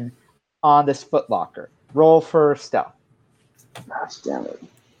shin on this footlocker. Roll for stealth. Gosh damn it.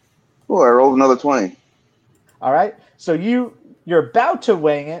 Oh, I rolled another 20. All right. So you're about to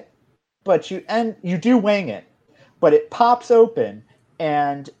wang it, but you do wang it, but it pops open,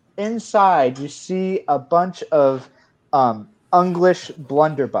 and inside you see a bunch of English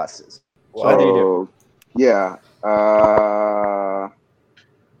blunderbusses. What? do you do? Oh, yeah.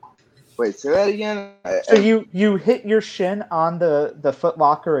 Wait, say that again. So you hit your shin on the Foot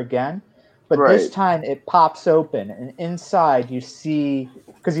Locker again, but this Right. time it pops open, and inside you see,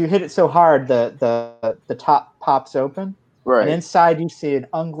 because you hit it so hard, the top pops open, Right. and inside you see an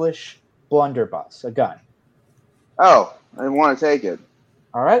English blunderbuss, a gun. Oh, I want to take it.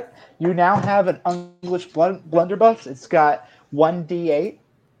 All right, you now have an English blunderbuss. It's got 1d8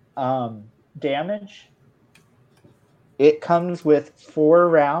 damage. It comes with 4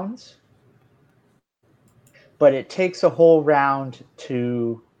 rounds, but it takes a whole round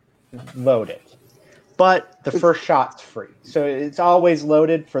to load it. But the first shot's free. So it's always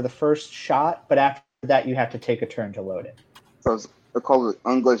loaded for the first shot, but after that you have to take a turn to load it. So it's called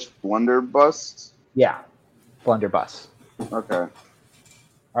an English blunderbuss. Yeah, blunderbuss. Okay.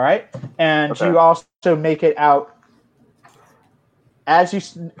 All right? And Okay. you also make it out. As you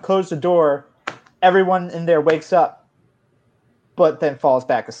close the door, everyone in there wakes up, but then falls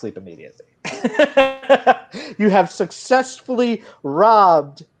back asleep immediately. You have successfully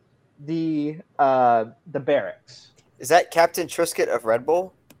robbed the barracks. Is that Captain Trisket of Red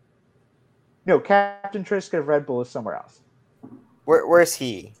Bull? No, Captain Trisket of Red Bull is somewhere else. Where's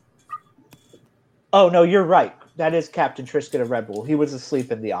he? Oh, no, you're right. That is Captain Trisket of Red Bull. He was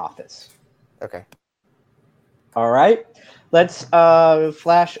asleep in the office. Okay. All right. Let's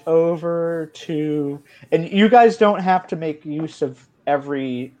flash over to... And you guys don't have to make use of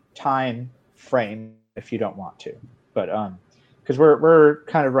every time frame if you don't want to. But because we're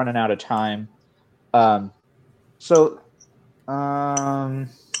kind of running out of time. I'm trying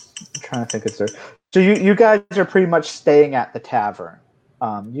to think it's there. So you guys are pretty much staying at the tavern.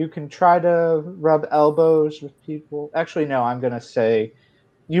 You can try to rub elbows with people. Actually, no, I'm going to say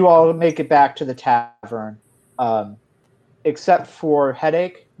you all make it back to the tavern. Except for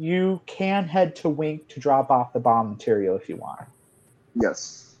Headache, you can head to Wink to drop off the bomb material if you want.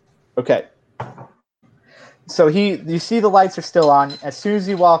 Yes. Okay. So you see the lights are still on. As soon as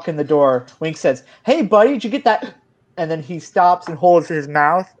you walk in the door, Wink says, "Hey, buddy, did you get that?" And then he stops and holds his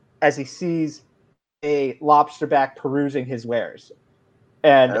mouth as he sees a lobsterback perusing his wares.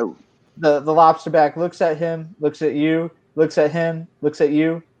 And the lobsterback looks at him, looks at you, looks at him, looks at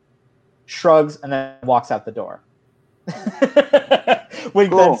you, shrugs, and then walks out the door.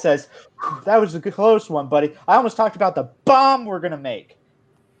 Wink then says, "That was a close one, buddy. I almost talked about the bomb we're going to make."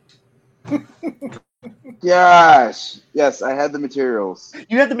 Yes, I had the materials.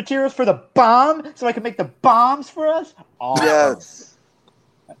 You had the materials for the bomb, so I can make the bombs for us? Awesome. Yes.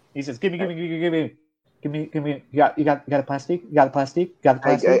 He says, give me. You got a plastic? You got a plastic? You got a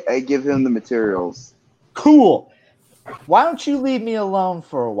plastic? I give him the materials. Cool. Why don't you leave me alone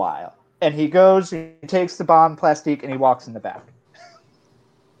for a while? And he goes, he takes the bomb plastic, and he walks in the back.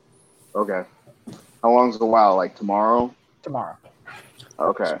 Okay. How long's a while? Like tomorrow? Tomorrow.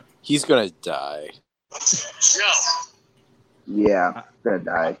 Okay. He's gonna die. Yeah, gonna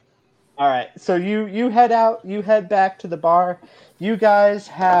die. All right. So you head out. You head back to the bar. You guys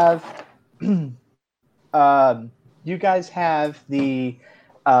have, the.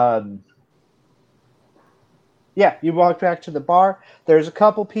 Yeah, you walk back to the bar. There's a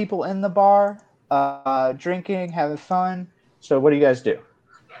couple people in the bar, drinking, having fun. So what do you guys do?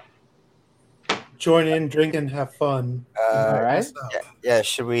 Join in, drink, and have fun. All right. Yeah.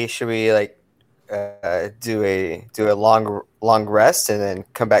 Should we like do a long rest and then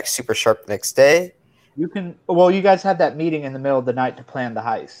come back super sharp the next day? You can. Well, you guys had that meeting in the middle of the night to plan the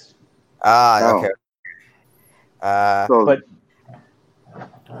heist. Okay. But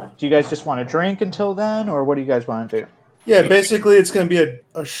do you guys just want to drink until then, or what do you guys want to do? Yeah, basically, it's going to be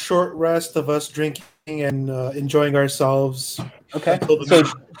a short rest of us drinking and enjoying ourselves. Okay. So,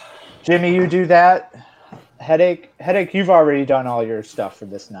 Jimmy, you do that. Headache, you've already done all your stuff for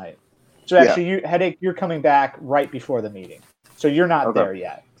this night. So actually, Headache, you're coming back right before the meeting. So you're not there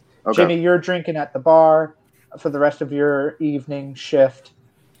yet. Okay. Jimmy, you're drinking at the bar for the rest of your evening shift.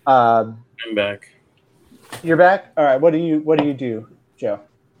 I'm back. You're back? All right. What do you do, Joe?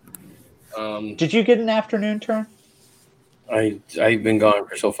 Did you get an afternoon turn? I've been gone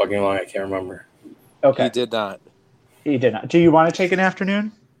for so fucking long I can't remember. Okay. He did not. He did not. Do you want to take an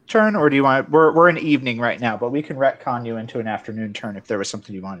afternoon turn, or do you want? We're in evening right now, but we can retcon you into an afternoon turn if there was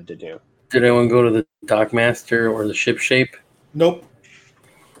something you wanted to do. Did anyone go to the Dockmaster or the Ship Shape? Nope.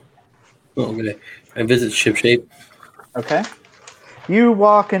 Okay. I visit Ship Shape. Okay. You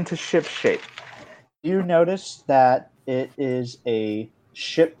walk into Ship Shape. You notice that it is a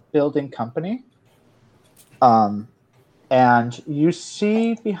shipbuilding company. and you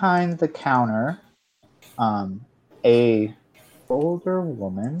see behind the counter a older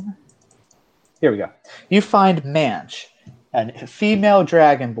woman. Here we go. You find Manch, a female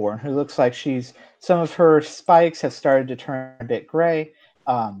dragonborn who looks like some of her spikes have started to turn a bit gray,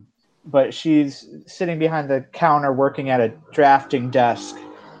 but she's sitting behind the counter working at a drafting desk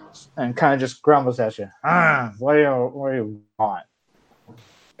and kind of just grumbles at you. What do you want?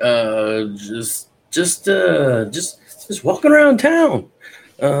 Just walking around town.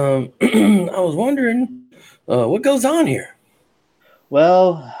 I was wondering what goes on here.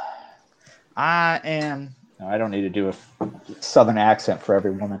 Well, I don't need to do a southern accent for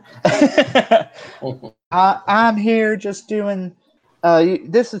every woman. I'm here just doing.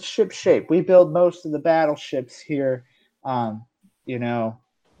 This is Ship Shape. We build most of the battleships here.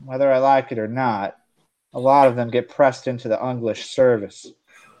 Whether I like it or not, a lot of them get pressed into the English service.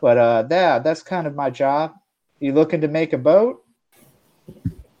 But that's kind of my job. You looking to make a boat?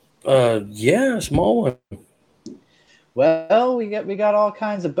 Yeah, a small one. Well, we got all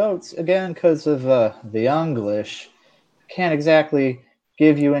kinds of boats again because of the English. Can't exactly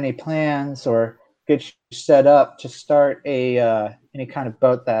give you any plans or get you set up to start any kind of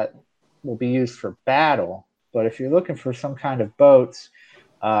boat that will be used for battle. But if you're looking for some kind of boats,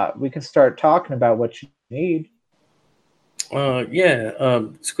 we can start talking about what you need.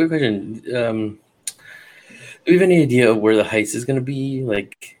 It's a quick question. Do you have any idea of where the heist is going to be?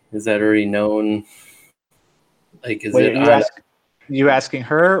 Like, is that already known? Like, is Wait, you asking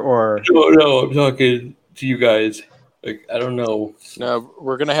her or? No, I'm talking to you guys. Like, I don't know. No,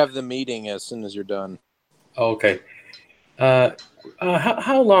 we're gonna have the meeting as soon as you're done. Oh, okay.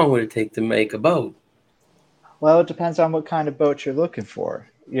 How long would it take to make a boat? Well, it depends on what kind of boat you're looking for.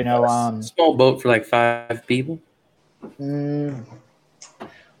 Small boat for like 5 people.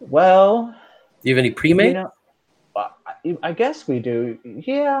 Well, Do you have any pre-made? I guess we do.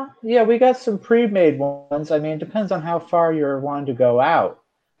 Yeah, we got some pre-made ones. I mean, it depends on how far you're wanting to go out.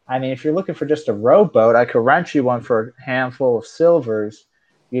 I mean, if you're looking for just a rowboat, I could rent you one for a handful of silvers.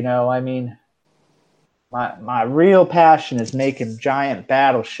 I mean, my real passion is making giant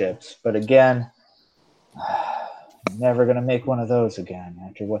battleships. But again, I'm never going to make one of those again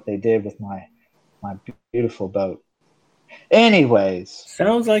after what they did with my beautiful boat. Anyways.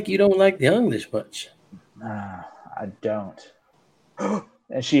 Sounds like you don't like the English much. I don't.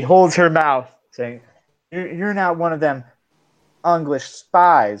 And she holds her mouth, saying, You're not one of them English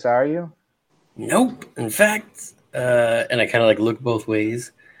spies, are you? Nope. In fact, and I kind of like look both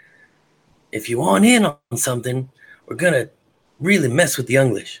ways. If you want in on something, we're going to really mess with the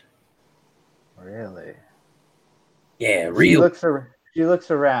English. Really? Yeah, real. She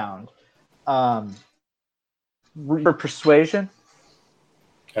looks around. For persuasion?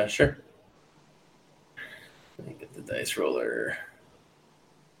 Sure. Let me get the dice roller.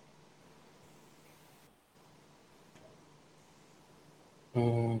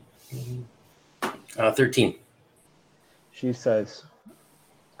 Mm-hmm. 13. She says,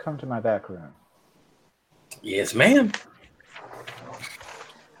 "Come to my back room." Yes, ma'am.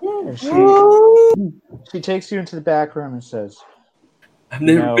 And she takes you into the back room and says, "I've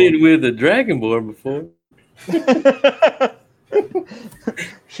never been with a dragonborn before."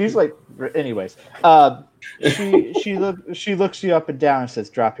 She's like, anyways. She looks you up and down and says,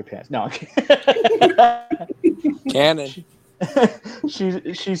 "Drop your pants." No, Cannon.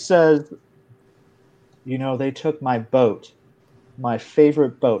 She says, they took my boat, my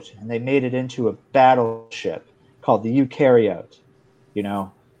favorite boat, and they made it into a battleship called the Eukaryote.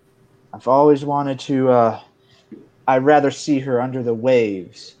 I've always wanted to. I'd rather see her under the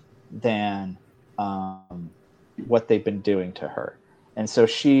waves than what they've been doing to her. And so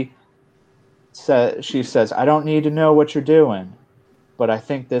she says, "I don't need to know what you're doing, but I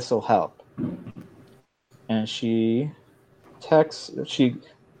think this will help." And she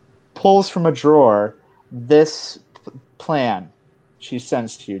pulls from a drawer this plan. She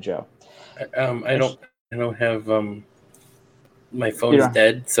sends to you, Joe. I don't have my phone is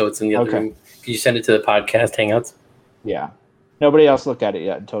dead, so it's in the other room. Can you send it to the podcast Hangouts? Yeah. Nobody else looked at it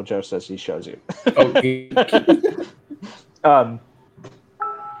yet until Joe says he shows you. Okay.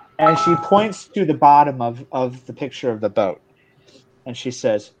 And she points to the bottom of the picture of the boat. And she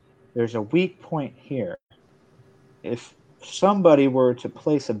says, "There's a weak point here. If somebody were to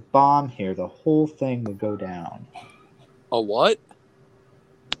place a bomb here, the whole thing would go down." A what?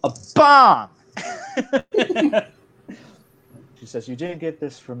 A bomb! She says, "You didn't get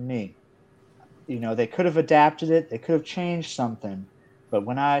this from me. They could have adapted it. They could have changed something. But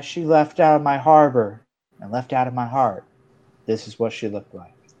when she left out of my harbor and left out of my heart, this is what she looked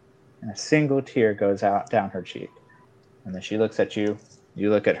like." And a single tear goes out down her cheek. And then she looks at you. You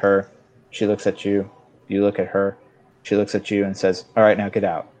look at her. She looks at you. You look at her. She looks at you and says, "All right, now get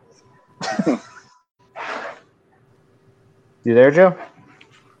out." You there, Joe?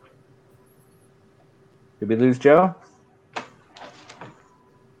 Did we lose Joe?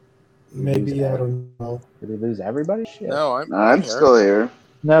 Maybe, I don't know. Did we lose everybody? Shit. No, I'm here. still here.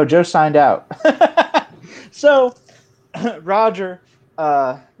 No, Joe signed out. So, Roger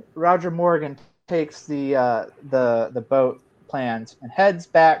Morgan takes the boat plans and heads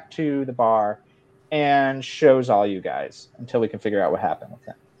back to the bar and shows all you guys until we can figure out what happened with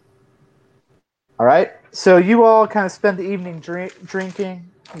him. All right. So you all kind of spend the evening drinking.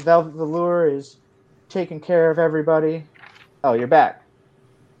 Velvet Velour is taking care of everybody. Oh, you're back.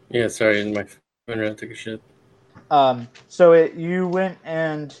 Yeah, sorry, my phone ran took a shit. So you went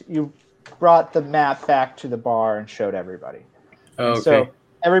and you brought the map back to the bar and showed everybody. Oh, okay. So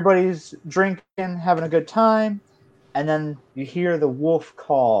everybody's drinking, having a good time, and then you hear the wolf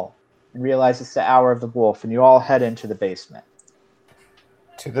call and realize it's the hour of the wolf, and you all head into the basement.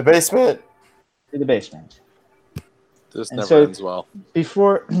 To the basement. To the basement. This And never so ends well.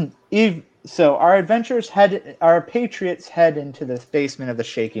 Before so our patriots head into the basement of the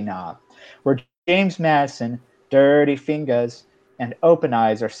Shaky Knob, where James Madison, Dirty Fingers, and Open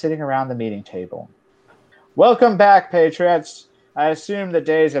Eyes are sitting around the meeting table. Welcome back, patriots. I assume the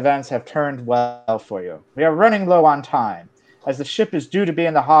day's events have turned well for you. We are running low on time, as the ship is due to be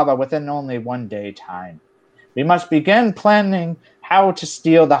in the harbor within only 1 day time. We must begin planning how to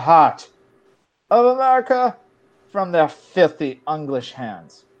steal the heart of America from their filthy English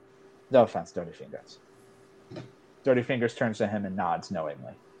hands. No offense, Dirty Fingers. Dirty Fingers turns to him and nods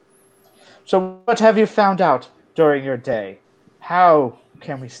knowingly. So what have you found out during your day? How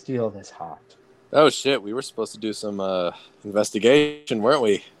can we steal this heart? Oh shit, we were supposed to do some investigation, weren't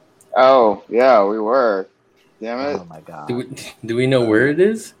we? Oh, yeah, we were. Damn it. Oh my god. Do we know where it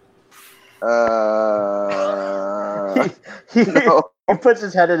is? No. He puts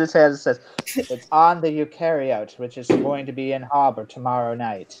his head in his hand and says, "It's on the Eukaryote, which is going to be in harbor tomorrow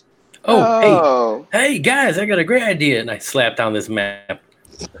night." Oh, hey guys, I got a great idea. And I slap down this map.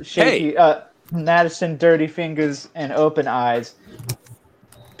 Shaky, Madison, Dirty Fingers, and Open Eyes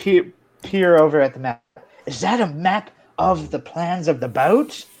peer over at the map. Is that a map of the plans of the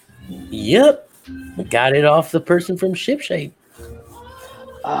boat? Yep. Got it off the person from Shipshape.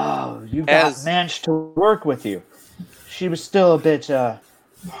 Oh, you managed to work with you. She was still a bit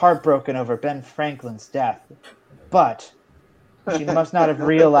heartbroken over Ben Franklin's death, but she must not have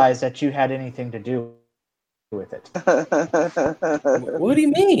realized that you had anything to do with it. What do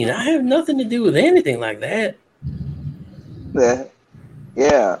you mean? I have nothing to do with anything like that.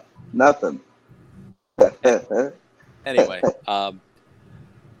 Yeah, nothing. Anyway,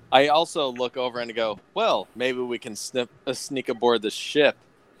 I also look over and go, well, maybe we can sneak aboard the ship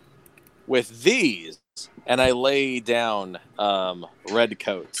with these. And I lay down red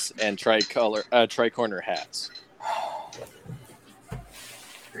coats and tricorner hats.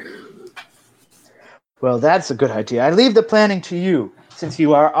 Well, that's a good idea. I leave the planning to you, since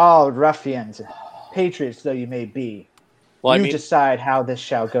you are all ruffians, patriots though you may be. Well, you decide how this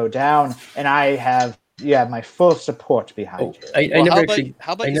shall go down, and you have my full support behind you.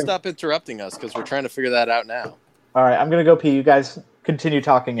 How about you stop interrupting us, because we're trying to figure that out now. All right, I'm going to go pee. You guys continue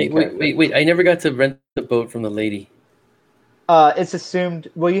talking. Hey, wait. I never got to rent the boat from the lady. It's assumed,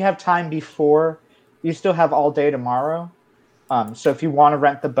 well, you have time before. You still have all day tomorrow. So if you want to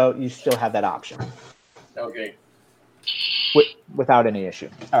rent the boat, you still have that option. Okay. Without any issue.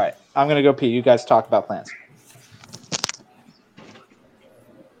 All right, I'm going to go pee. You guys talk about plans.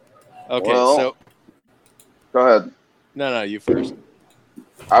 Okay, so... Go ahead. No, you first.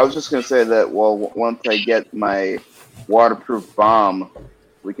 I was just going to say that, once I get my waterproof bomb,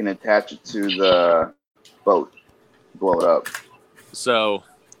 we can attach it to the boat, blow it up. So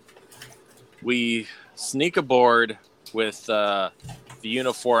we sneak aboard with the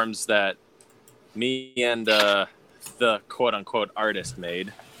uniforms that me and the quote-unquote artist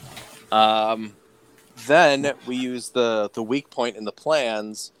made. Then we use the weak point in the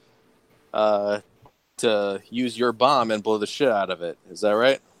plans to use your bomb and blow the shit out of it. Is that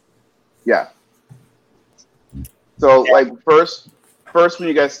right? Yeah. So, first when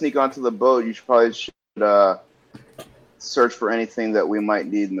you guys sneak onto the boat, you should search for anything that we might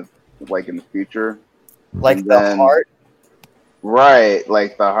need in the future. The heart? Right,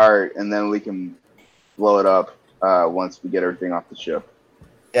 like the heart, and then we can blow it up once we get everything off the ship.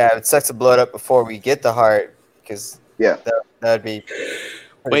 Yeah, it sucks to blow it up before we get the heart, because that'd be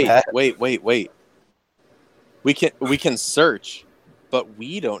bad. Wait. We can search, but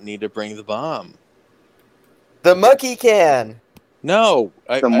we don't need to bring the bomb. The monkey can. No,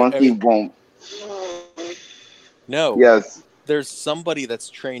 The monkey won't. No. Yes. There's somebody that's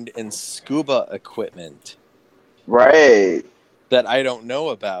trained in scuba equipment Right. that I don't know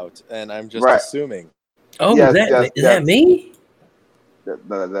about, and I'm just Right. assuming. Oh, Yes, is that me?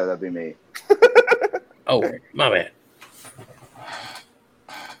 That'd be me. Oh, my bad.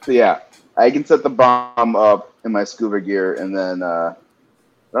 So yeah, I can set the bomb up in my scuba gear, and then I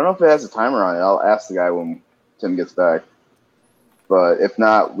don't know if it has a timer on it. I'll ask the guy when Tim gets back. But if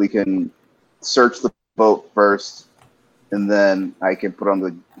not, we can search the boat first, and then I can put on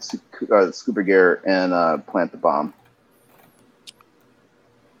the scuba gear and plant the bomb.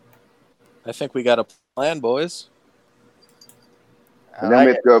 I think we got a plan, boys. And then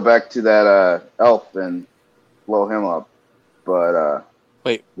we have to go back to that elf and blow him up. But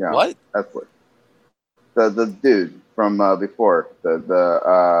Wait, yeah, what? That's what the dude from before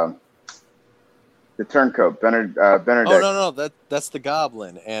the turncoat Benedict. Oh no, that's the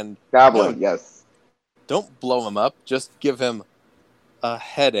goblin. And Goblin, no, yes. Don't blow him up. Just give him a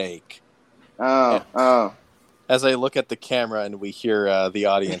headache. Oh. As I look at the camera and we hear the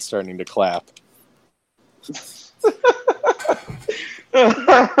audience starting to clap.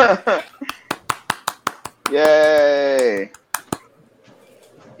 Yay!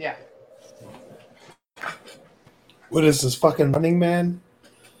 Yeah. What is this, fucking Running Man?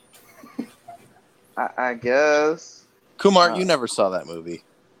 I guess. Kumar, you never saw that movie.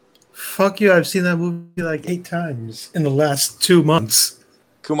 Fuck you, I've seen that movie like 8 times in the last 2 months.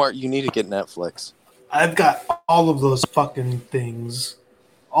 Kumar, you need to get Netflix. I've got all of those fucking things.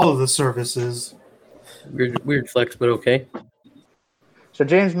 All of the services. Weird flex, but okay. So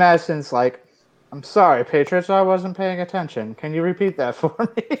James Madison's like, I'm sorry, Patriots, I wasn't paying attention. Can you repeat that for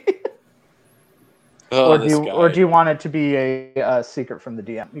me? Oh, or do you want it to be a secret from the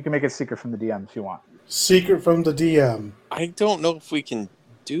DM? You can make it secret from the DM if you want. Secret from the DM. I don't know if we can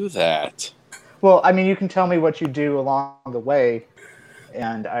do that. Well, I mean, you can tell me what you do along the way,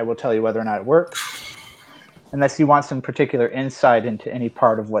 and I will tell you whether or not it works. Unless you want some particular insight into any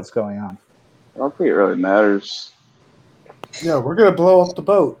part of what's going on. I don't think it really matters. Yeah, we're gonna blow up the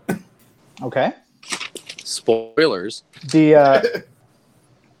boat. Okay. Spoilers.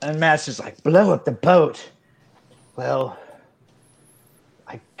 And Master's like, blow up the boat. Well,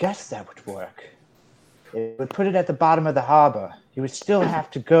 I guess that would work. It would put it at the bottom of the harbor. You would still have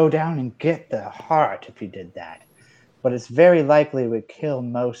to go down and get the heart if you did that. But it's very likely it would kill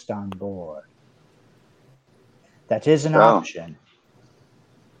most on board. That is an option.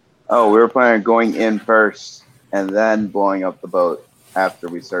 Oh, we were planning on going in first and then blowing up the boat after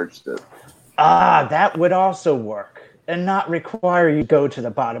we searched it. Ah, that would also work. And not require you go to the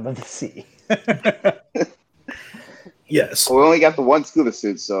bottom of the sea. Yes. Well, we only got the one scuba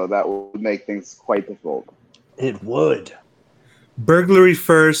suit, so that would make things quite difficult. It would. Burglary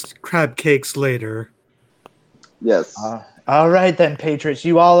first, crab cakes later. Yes. All right then, Patriots.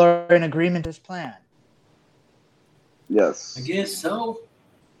 You all are in agreement as planned. Yes. I guess so.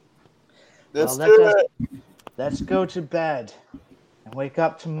 Let's do it. Let's go to bed and wake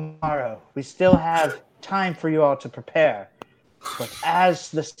up tomorrow. We still have time for you all to prepare. But as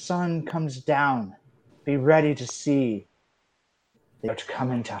the sun comes down, be ready to see they are to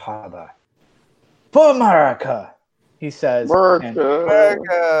come into harbor. For America, he says.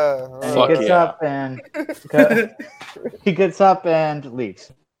 America. And he gets up and he gets up and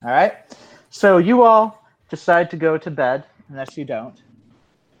leaves. All right. So you all decide to go to bed, unless you don't,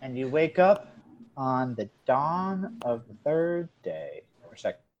 and you wake up on the dawn of the third day or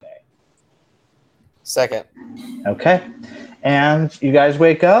second day. Second. Okay. And you guys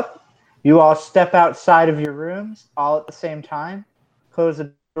wake up. You all step outside of your rooms all at the same time. Close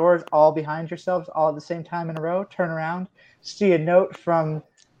the doors all behind yourselves all at the same time in a row. Turn around. See a note from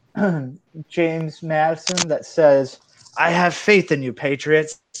James Madison that says, I have faith in you,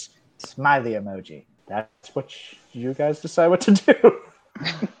 Patriots. Smiley emoji. That's what you guys decide what to do.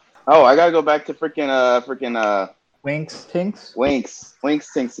 Oh, I gotta go back to freaking Winks Tinks? Winks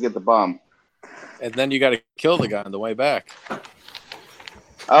Tinks to get the bomb. And then you got to kill the guy on the way back.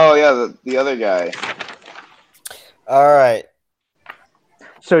 Oh yeah, the other guy. All right.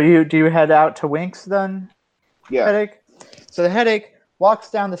 So do you head out to Winks then? Yeah. Headache. So the headache walks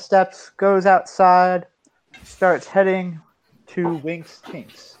down the steps, goes outside, starts heading to Winks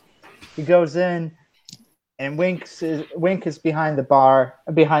Tinks. He goes in, and Wink is behind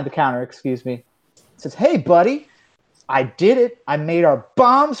the counter. Excuse me. Says, "Hey, buddy, I did it. I made our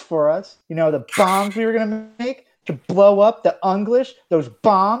bombs for us. You know the bombs we were gonna make to blow up the English. Those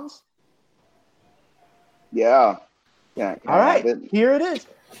bombs. Yeah. Yeah. All right, here it is."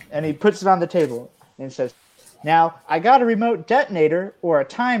 And he puts it on the table and says, Now, I got a remote detonator or a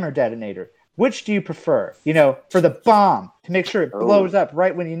timer detonator. Which do you prefer? You know, for the bomb, to make sure it blows up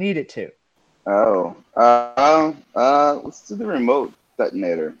right when you need it to. Let's do the remote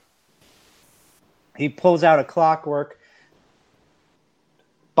detonator. He pulls out a clockwork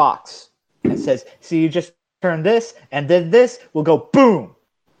box and says, "See, you just turn this, and then this will go boom."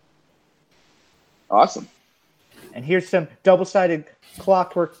 Awesome. And here's some double-sided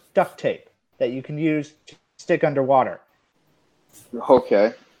clockwork duct tape that you can use to stick underwater.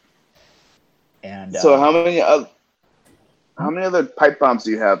 Okay. And so how many other pipe bombs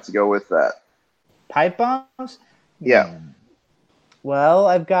do you have to go with that? Pipe bombs? Yeah. Well,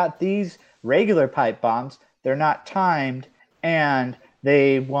 I've got these regular pipe bombs. They're not timed, and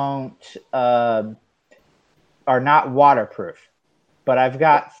they won't are not waterproof. But I've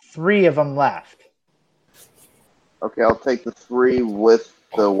got 3 of them left. Okay, I'll take the 3 with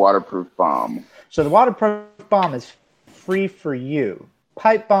the waterproof bomb. So the waterproof bomb is free for you.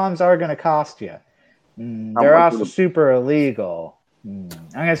 Pipe bombs are going to cost you. They're also super illegal. I'm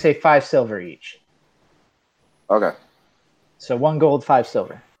going to say 5 silver each. Okay. So 1 gold, 5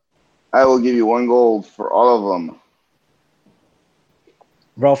 silver. I will give you 1 gold for all of them.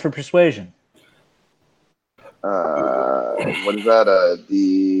 Roll for persuasion. What is that?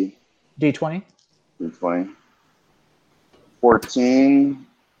 D20? D20. 14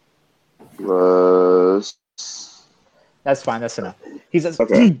 plus... That's fine. That's enough. He says,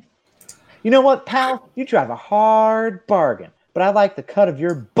 okay. You know what, pal? You drive a hard bargain, but I like the cut of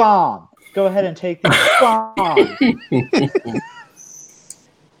your bomb. Go ahead and take this bomb.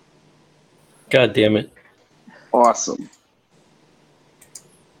 God damn it. Awesome.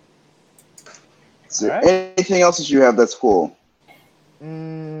 Is there anything else that you have that's cool?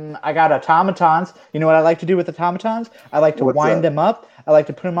 I got automatons. You know what I like to do with automatons? I like to wind them up. I like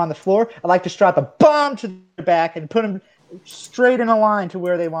to put them on the floor. I like to strap a bomb to their back and put them straight in a line to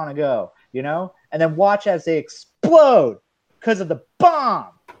where they want to go, you know? And then watch as they explode because of the bomb.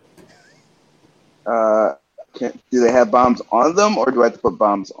 Do they have bombs on them, or do I have to put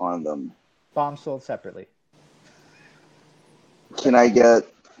bombs on them? Bombs sold separately. Can I get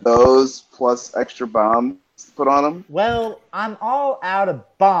those plus extra bombs put on them? Well, I'm all out of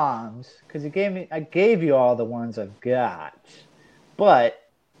bombs because I gave you all the ones I've got. But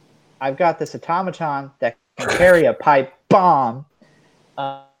I've got this automaton that can carry a pipe bomb.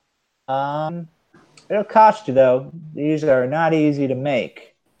 It'll cost you, though. These are not easy to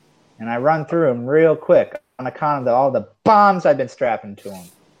make. And I run through them real quick on account of all the bombs I've been strapping to them.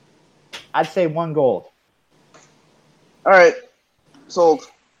 I'd say 1 gold. All right. Sold.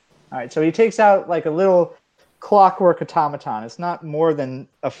 All right, so he takes out like a little clockwork automaton. It's not more than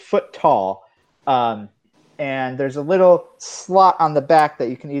a foot tall. And there's a little slot on the back that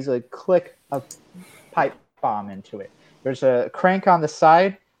you can easily click a pipe bomb into it. There's a crank on the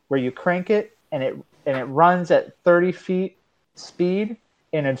side where you crank it, and it runs at 30 feet speed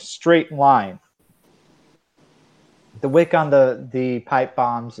in a straight line. The wick on the pipe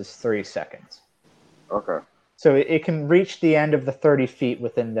bombs is 3 seconds. Okay. So it can reach the end of the 30 feet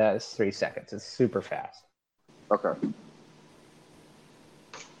within those 3 seconds. It's super fast. Okay.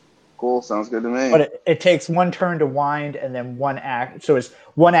 Cool. Sounds good to me. But it takes 1 turn to wind and then 1 act. So it's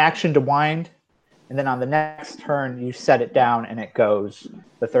 1 action to wind, and then on the next turn you set it down and it goes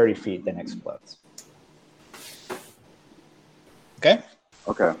the 30 feet, then explodes. Okay?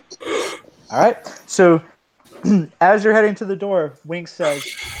 Okay. All right. So as you're heading to the door, Wink says,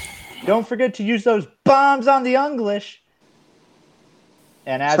 "Don't forget to use those bombs on the Unglish."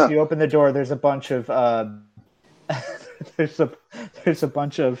 And as you open the door, there's a bunch of there's a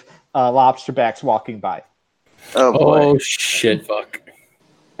bunch of lobsterbacks walking by. Oh boy! Oh shit! Fuck.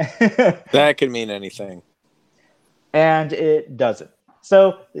 That could mean anything. And it doesn't.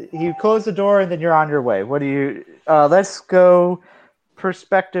 So you close the door, and then you're on your way. What do you? Let's go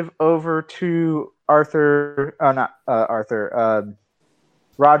perspective over to Arthur. Not Arthur.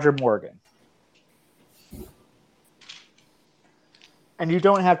 Roger Morgan. And you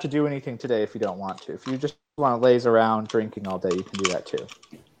don't have to do anything today if you don't want to. If you just want to laze around drinking all day, you can do that too.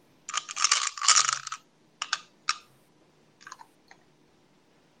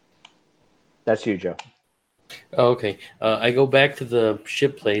 That's you, Joe. Oh, okay. I go back to the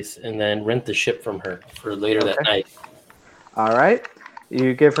ship place and then rent the ship from her for later that night. All right.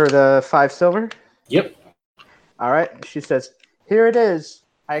 You give her the 5 silver? Yep. All right. She says, "Here it is.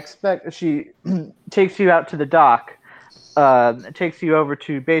 I expect..." She takes you out to the dock. It takes you over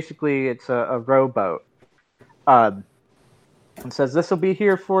to, basically, it's a rowboat. And says, "This will be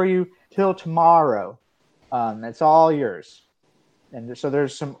here for you till tomorrow. It's all yours." And so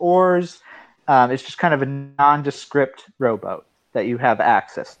there's some oars It's just kind of a nondescript rowboat that you have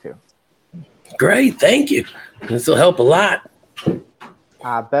access to. Great, thank you. This will help a lot.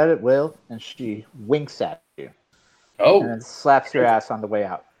 I bet it will. And she winks at you. Oh. And then slaps your ass on the way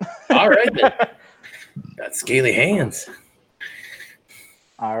out. All right, then. Got scaly hands.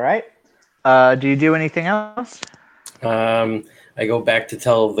 All right. Do you do anything else? I go back to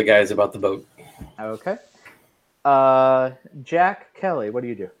tell the guys about the boat. Okay. Jack Kelly, what do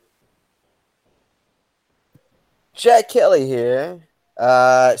you do? Jack Kelly here.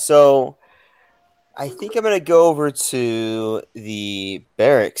 So I think I'm gonna go over to the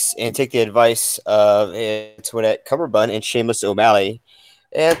barracks and take the advice of Antoinette Cumberbund and Shameless O'Malley,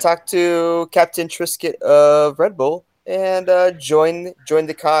 and talk to Captain Trisket of Red Bull and join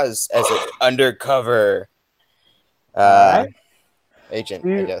the cause as an undercover agent.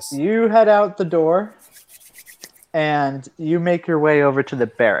 I guess You head out the door, and you make your way over to the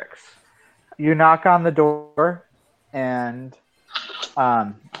barracks. You knock on the door, and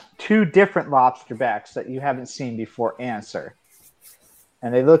two different lobsterbacks that you haven't seen before answer.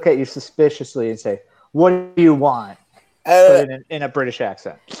 And they look at you suspiciously and say, "What do you want?" Put it in a British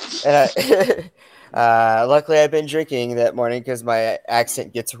accent. Luckily, I've been drinking that morning because my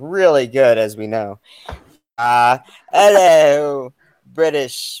accent gets really good, as we know. Hello,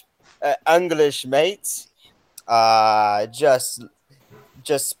 British, English mates. Just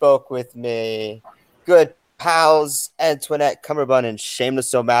spoke with me good pals Antoinette Cumberbund and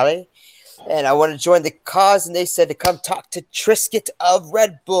Shameless O'Malley, and I want to join the cause, and they said to come talk to Trisket of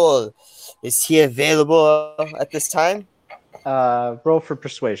Red Bull. Is he available at this time? Roll for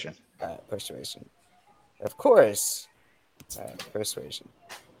persuasion. Persuasion. Of course. Persuasion.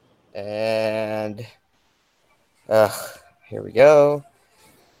 And here we go.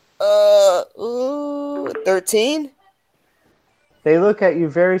 13? They look at you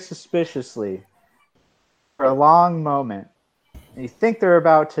very suspiciously for a long moment. And you think they're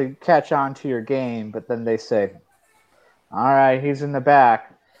about to catch on to your game, but then they say, "All right, he's in the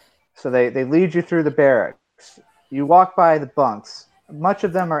back." So they lead you through the barracks. You walk by the bunks. Much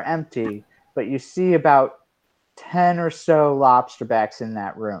of them are empty, but you see about 10 or so lobsterbacks in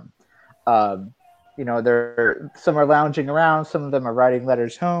that room. Some are lounging around, some of them are writing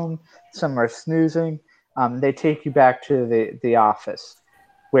letters home, some are snoozing. They take you back to the office,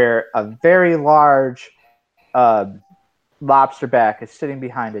 where a very large lobsterback is sitting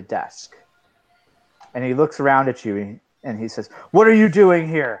behind a desk. And he looks around at you and he says, "What are you doing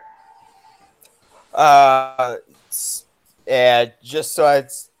here?" And just so I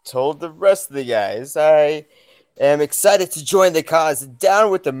told the rest of the guys, I am excited to join the cause.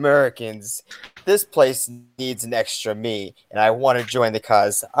 Down with Americans. This place needs an extra me, and I want to join the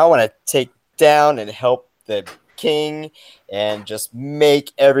cause. I want to take down and help the king and just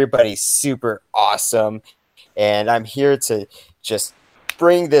make everybody super awesome. And I'm here to just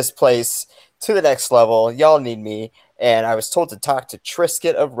bring this place to the next level. Y'all need me. And I was told to talk to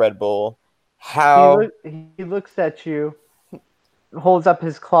Trisket of Red Bull. He looks at you, holds up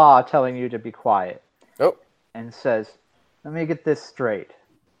his claw, telling you to be quiet. Oh. And says, "Let me get this straight.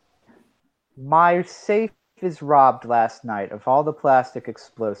 My safe is robbed last night of all the plastic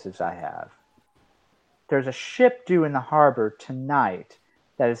explosives I have. There's a ship due in the harbor tonight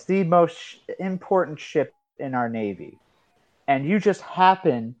that is the most important ship in our Navy. And you just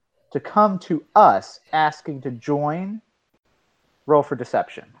happen to come to us asking to join. Roll for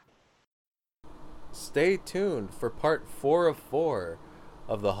deception." Stay tuned for part 4 of 4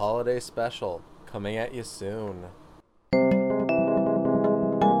 of the holiday special, coming at you soon.